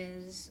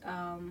is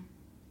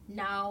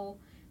now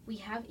we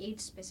have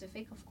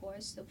age-specific, of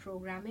course, the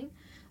programming,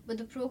 but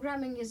the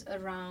programming is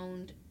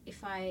around,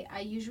 if I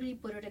usually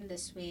put it in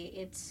this way,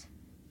 it's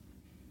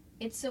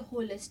a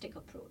holistic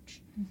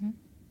approach. Mm-hmm.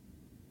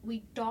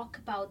 We talk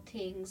about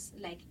things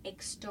like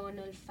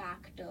external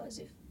factors.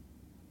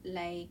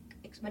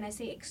 When I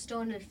say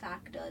external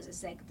factors,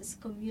 it's like this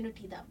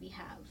community that we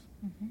have.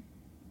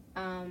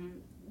 Mm-hmm.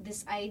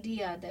 This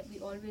idea that we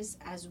always,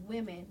 as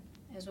women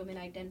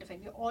identify,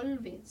 we're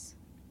always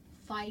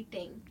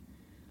fighting,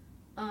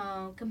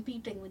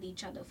 competing with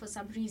each other for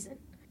some reason.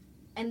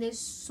 And there's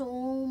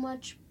so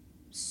much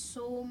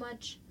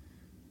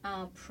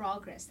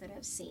progress that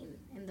I've seen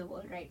in the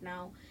world right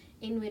now,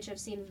 in which I've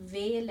seen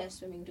way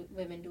less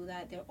women do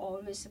that. They're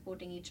always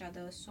supporting each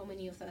other. So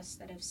many of us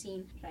that I've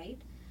seen,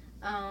 right?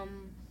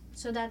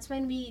 So that's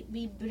when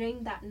we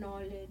bring that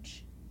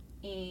knowledge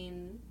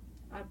in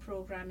our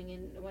programming,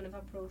 in one of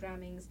our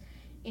programmings,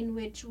 in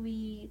which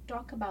we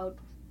talk about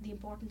the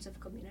importance of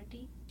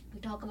community. We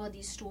talk about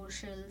these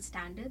social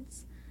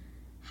standards,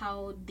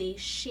 how they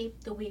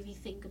shape the way we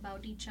think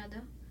about each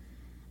other.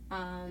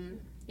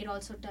 It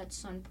also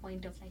touches on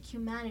point of like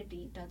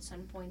humanity, touches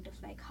on point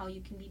of like how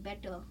you can be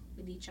better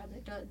with each other.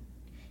 It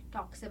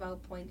talks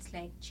about points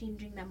like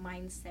changing the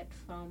mindset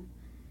from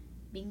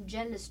being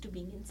jealous to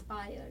being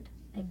inspired.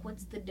 Like,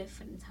 what's the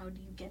difference? How do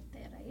you get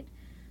there, right?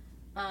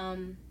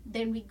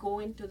 Then we go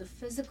into the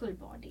physical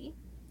body,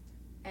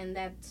 and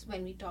that's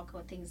when we talk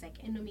about things like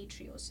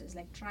endometriosis,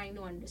 like trying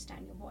to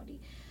understand your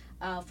body.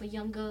 For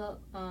younger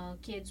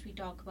kids, we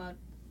talk about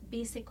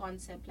basic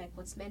concept like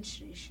what's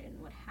menstruation,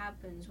 what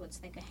happens,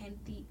 what's like a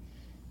healthy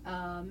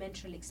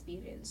menstrual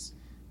experience,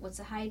 what's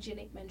a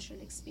hygienic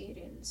menstrual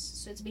experience.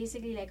 So it's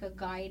basically like a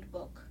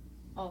guidebook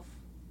of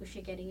if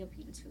you're getting your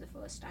periods for the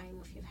first time,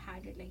 if you've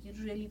had it, like you're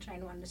really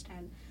trying to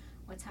understand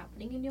what's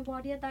happening in your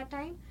body at that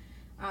time.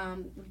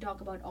 We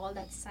talk about all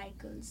that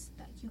cycles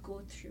that you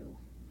go through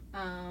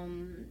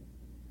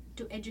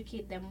to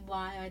educate them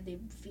why are they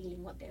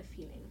feeling what they're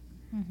feeling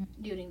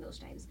during those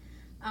times.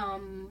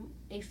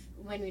 If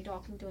when we're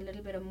talking to a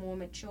little bit of more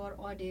mature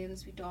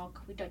audience, we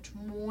touch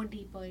more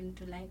deeper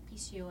into like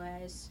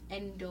PCOS,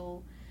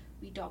 endo.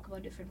 We talk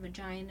about different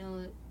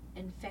vaginal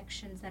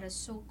infections that are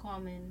so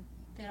common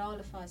that all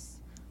of us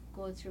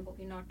go through, but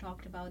we're not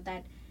talked about.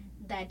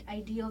 That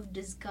idea of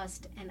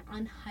disgust and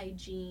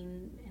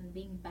unhygiene and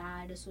being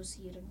bad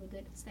associated with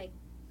it. It's like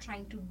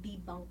trying to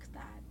debunk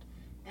that,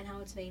 and how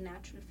it's very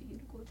natural for you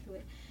to go through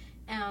it.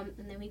 And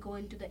then we go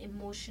into the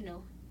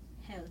emotional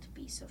health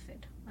piece of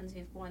it. Once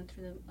we've gone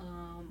through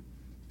the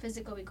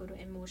physical, we go to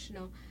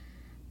emotional.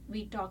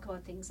 we talk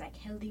about things like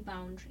healthy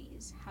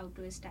boundaries, how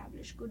to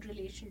establish good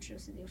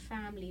relationships with your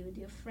family, with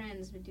your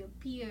friends, with your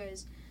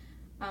peers.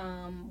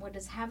 What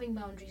does having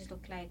boundaries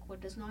look like?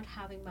 What does not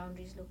having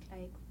boundaries look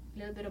like? A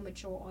little bit of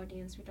mature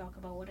audience. We talk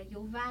about what are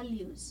your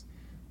values,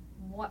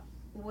 what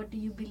do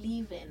you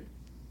believe in,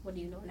 what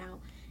do you know now,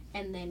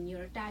 and then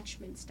your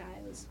attachment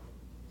styles.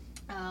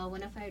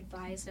 One of our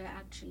advisor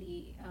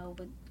actually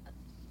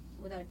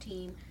with our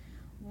team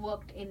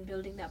worked in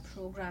building that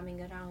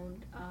programming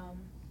around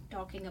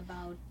talking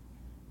about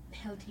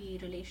healthy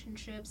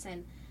relationships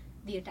and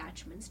the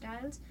attachment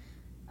styles.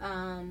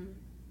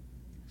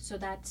 So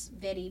that's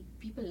very,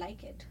 people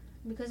like it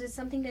because it's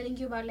something telling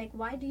you about like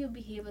why do you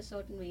behave a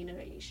certain way in a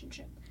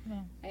relationship,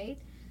 right?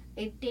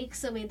 It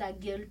takes away that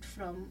guilt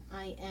from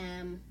I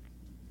am,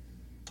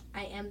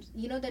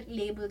 that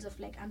labels of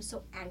like I'm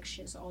so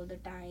anxious all the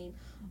time,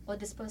 or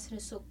this person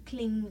is so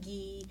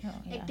clingy.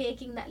 Like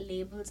taking that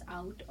labels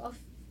out of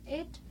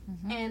it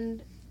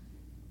and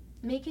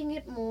making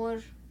it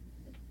more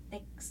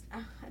like,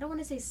 I don't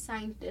want to say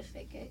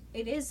scientific.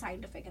 It is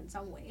scientific in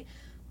some way,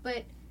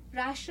 but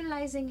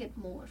rationalizing it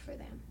more for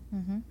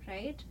them,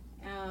 right?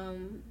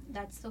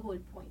 That's the whole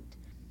point,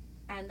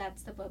 and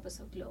that's the purpose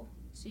of Glow.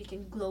 So you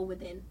can glow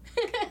within.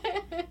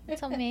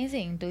 It's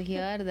amazing to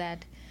hear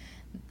that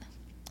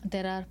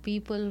there are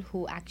people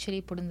who actually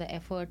put in the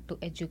effort to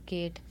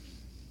educate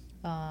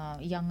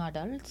young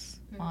adults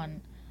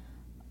on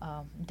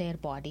their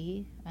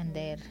body and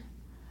their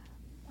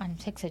and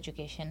sex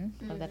education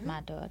for that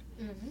matter.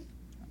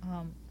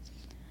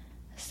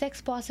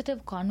 Sex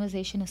positive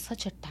conversation is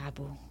such a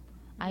taboo.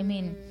 I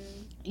mean,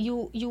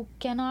 you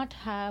cannot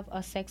have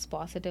a sex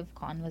positive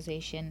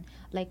conversation,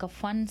 like a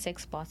fun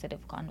sex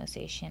positive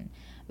conversation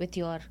with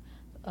your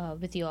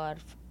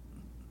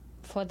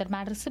for that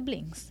matter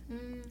siblings,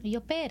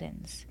 your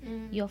parents,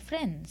 your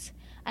friends,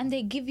 and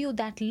they give you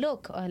that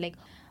look like,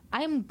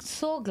 I'm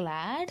so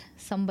glad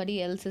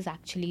somebody else is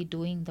actually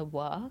doing the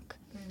work,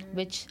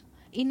 which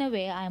in a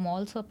way I'm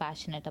also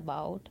passionate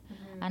about,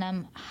 and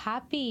I'm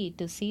happy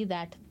to see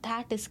that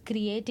is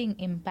creating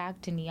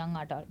impact in young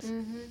adults.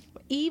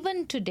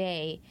 Even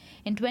today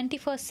in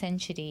 21st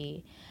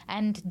century,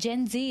 and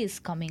Gen Z is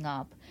coming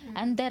up,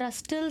 and there are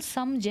still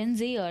some Gen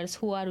Zers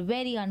who are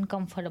very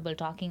uncomfortable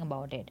talking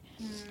about it.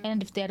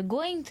 And if they're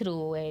going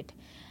through it,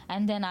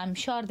 and then I'm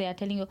sure they are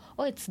telling you,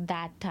 oh, it's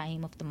that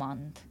time of the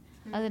month.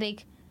 I was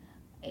like,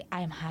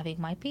 I am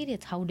having my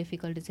periods. How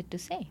difficult is it to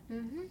say?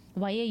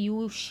 Why are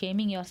you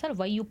shaming yourself?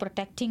 Why are you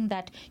protecting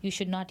that you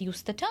should not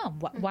use the term?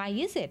 Why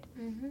is it?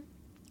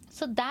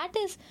 So that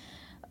is,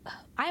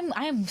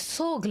 I'm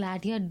so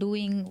glad you're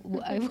doing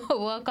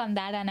work on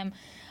that, and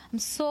I'm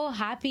so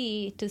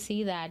happy to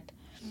see that.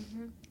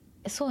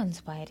 It's so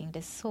inspiring. It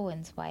is so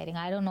inspiring.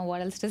 I don't know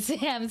what else to say.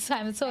 I'm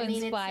so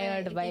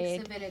inspired by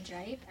it. It's a village,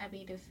 right? I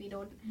mean,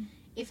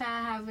 if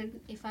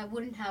I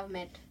wouldn't have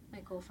met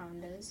my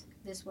co-founders,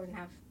 this wouldn't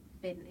have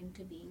been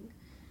into being,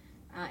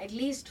 at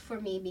least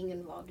for me being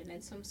involved in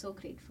it. So I'm so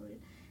grateful.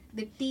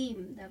 The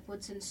team that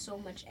puts in so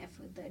much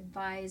effort, the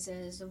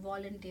advisors, the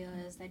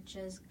volunteers that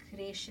just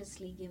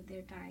graciously give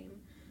their time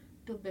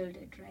to build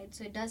it, right?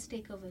 So it does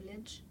take a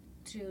village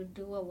to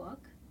do a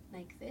work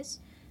like this,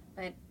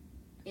 but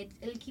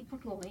it'll keep on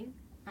going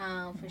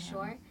for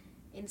sure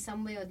in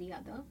some way or the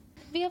other.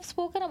 We have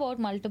spoken about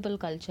multiple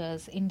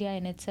cultures. India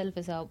in itself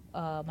is a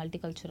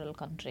multicultural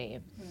country.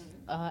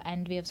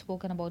 And we have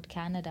spoken about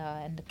Canada,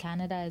 and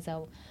Canada is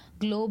a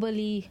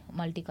globally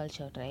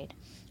multicultural, right?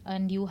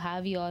 And you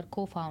have your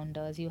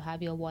co-founders, you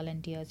have your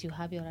volunteers, you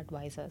have your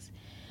advisors.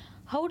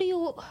 How do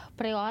you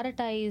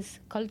prioritize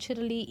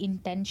culturally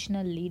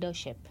intentional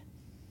leadership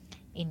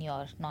in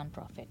your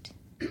nonprofit?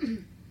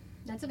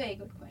 That's a very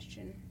good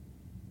question.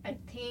 I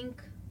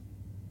think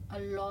a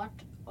lot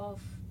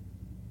of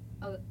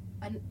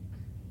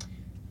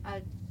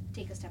I'll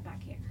take a step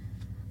back here.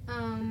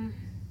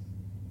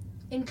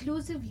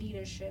 Inclusive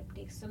leadership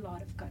takes a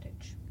lot of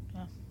courage.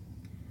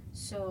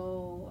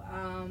 So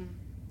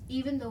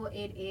even though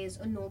it is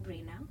a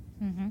no-brainer,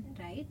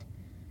 right?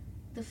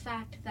 The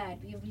fact that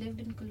we've lived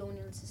in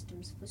colonial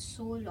systems for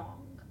so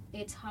long,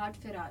 it's hard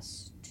for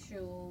us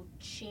to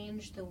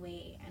change the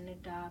way and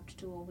adapt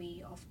to a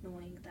way of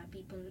knowing that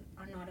people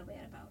are not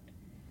aware about.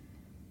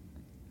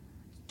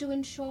 To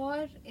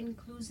ensure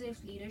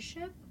inclusive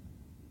leadership,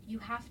 you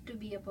have to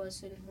be a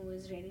person who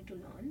is ready to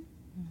learn.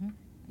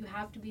 You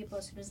have to be a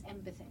person who's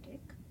empathetic,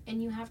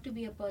 and you have to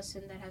be a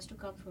person that has to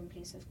come from a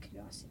place of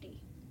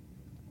curiosity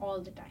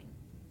all the time.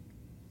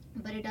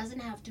 But it doesn't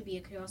have to be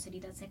a curiosity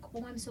that's like,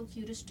 oh, I'm so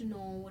curious to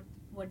know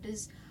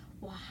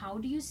how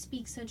do you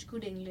speak such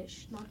good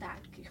English? Not that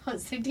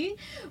curiosity,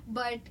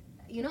 but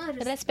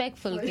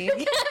respectful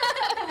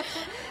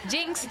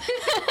jinx.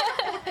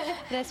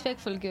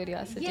 Respectful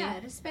curiosity. Yeah,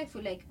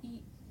 respectful. Like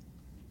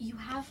you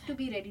have to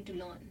be ready to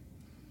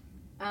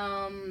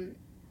learn.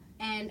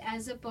 And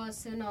as a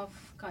person of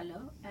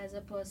color,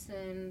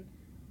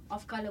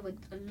 with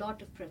a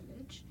lot of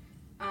privilege,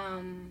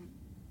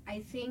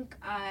 I think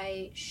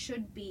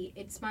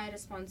it's my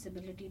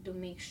responsibility to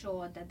make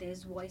sure that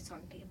there's voice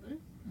on table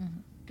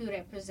to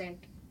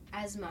represent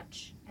as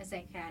much as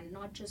I can,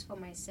 not just for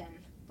myself,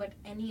 but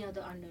any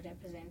other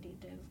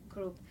underrepresented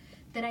group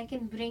that I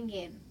can bring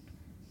in,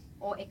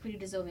 or equity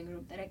deserving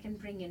group that I can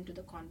bring into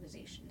the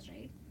conversations,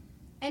 right?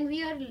 And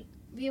we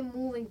are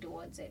moving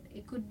towards it.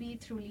 It could be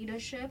through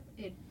leadership,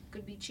 it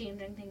could be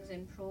changing things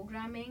in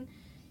programming,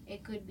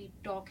 it could be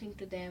talking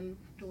to them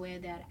to where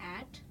they're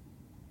at,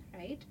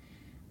 right?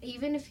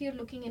 Even if you're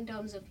looking in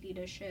terms of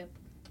leadership,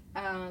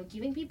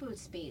 giving people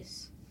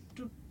space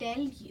to tell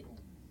you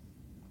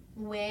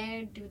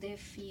where do they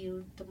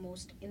feel the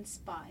most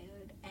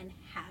inspired and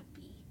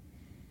happy,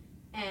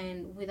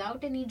 and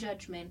without any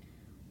judgment,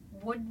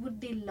 what would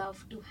they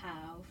love to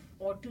have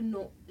or to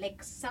know,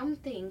 like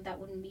something that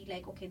would be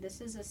like, okay,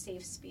 this is a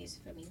safe space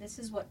for me, this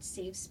is what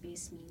safe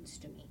space means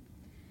to me,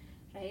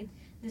 right?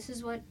 This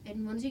is what,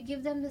 and once you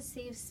give them the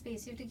safe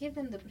space, you have to give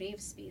them the brave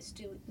space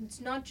too.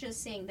 It's not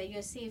just saying that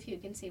you're safe, you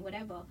can say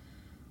whatever,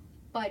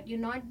 but you're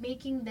not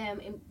making them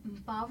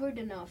empowered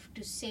enough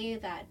to say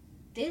that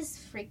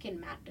this freaking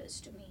matters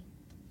to me,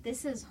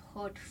 this is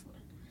hurtful,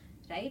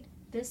 right?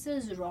 This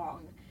is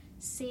wrong.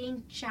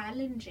 Saying,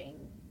 challenging,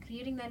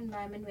 creating that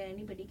environment where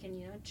anybody can,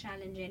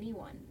 challenge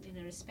anyone in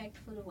a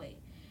respectful way.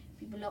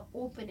 People are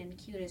open and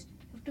curious.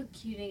 You have to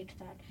curate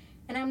that.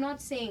 And I'm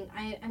not saying,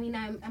 I mean,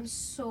 I'm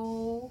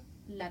so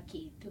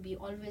lucky to be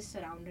always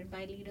surrounded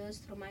by leaders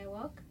through my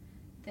work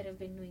that have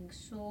been doing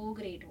so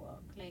great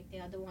work. Like, they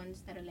are the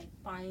ones that are like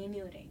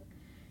pioneering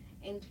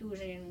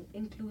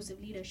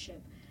inclusive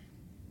leadership.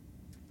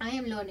 I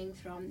am learning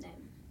from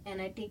them,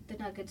 and I take the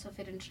nuggets of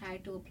it and try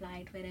to apply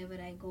it wherever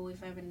I go.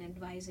 If I'm in an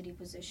advisory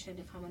position,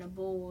 if I'm on a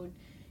board,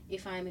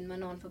 if I'm in my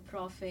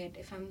non-for-profit,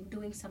 if I'm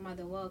doing some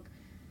other work,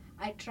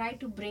 I try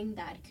to bring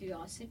that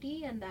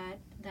curiosity and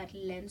that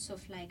lens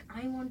of like,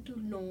 I want to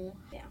know.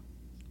 Yeah.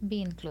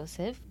 Be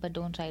inclusive, but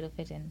don't try to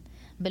fit in.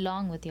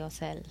 Belong with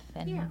yourself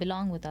and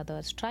belong with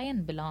others. Try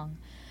and belong,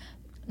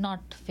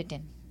 not fit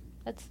in.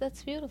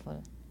 That's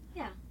beautiful.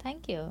 Yeah.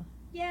 Thank you.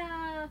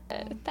 Yeah.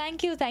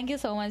 Thank you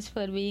so much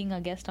for being a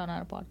guest on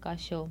our podcast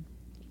show,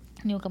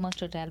 Newcomers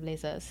to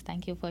Trailblazers.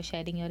 Thank you for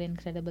sharing your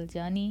incredible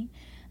journey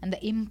and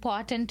the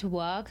important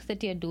work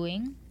that you're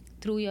doing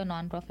through your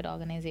non-profit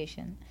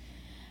organization.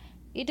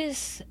 It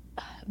is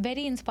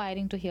very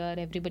inspiring to hear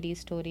everybody's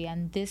story,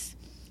 and this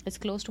is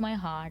close to my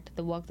heart.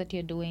 The work that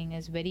you're doing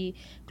is very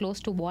close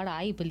to what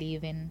I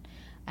believe in,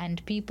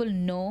 and people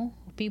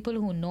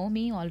who know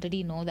me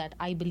already know that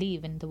I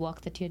believe in the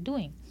work that you're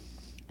doing.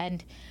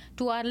 And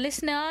to our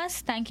listeners,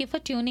 thank you for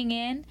tuning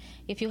in.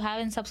 If you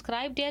haven't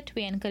subscribed yet,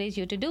 we encourage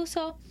you to do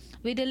so.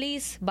 We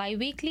release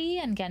bi-weekly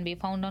and can be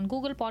found on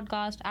Google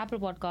Podcast, Apple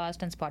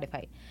Podcast, and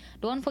Spotify.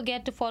 Don't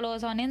forget to follow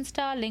us on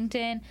Insta,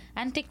 LinkedIn,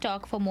 and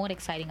TikTok for more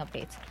exciting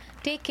updates.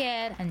 Take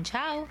care and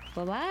ciao.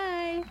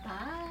 Bye-bye.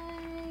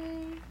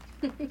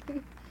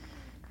 Bye.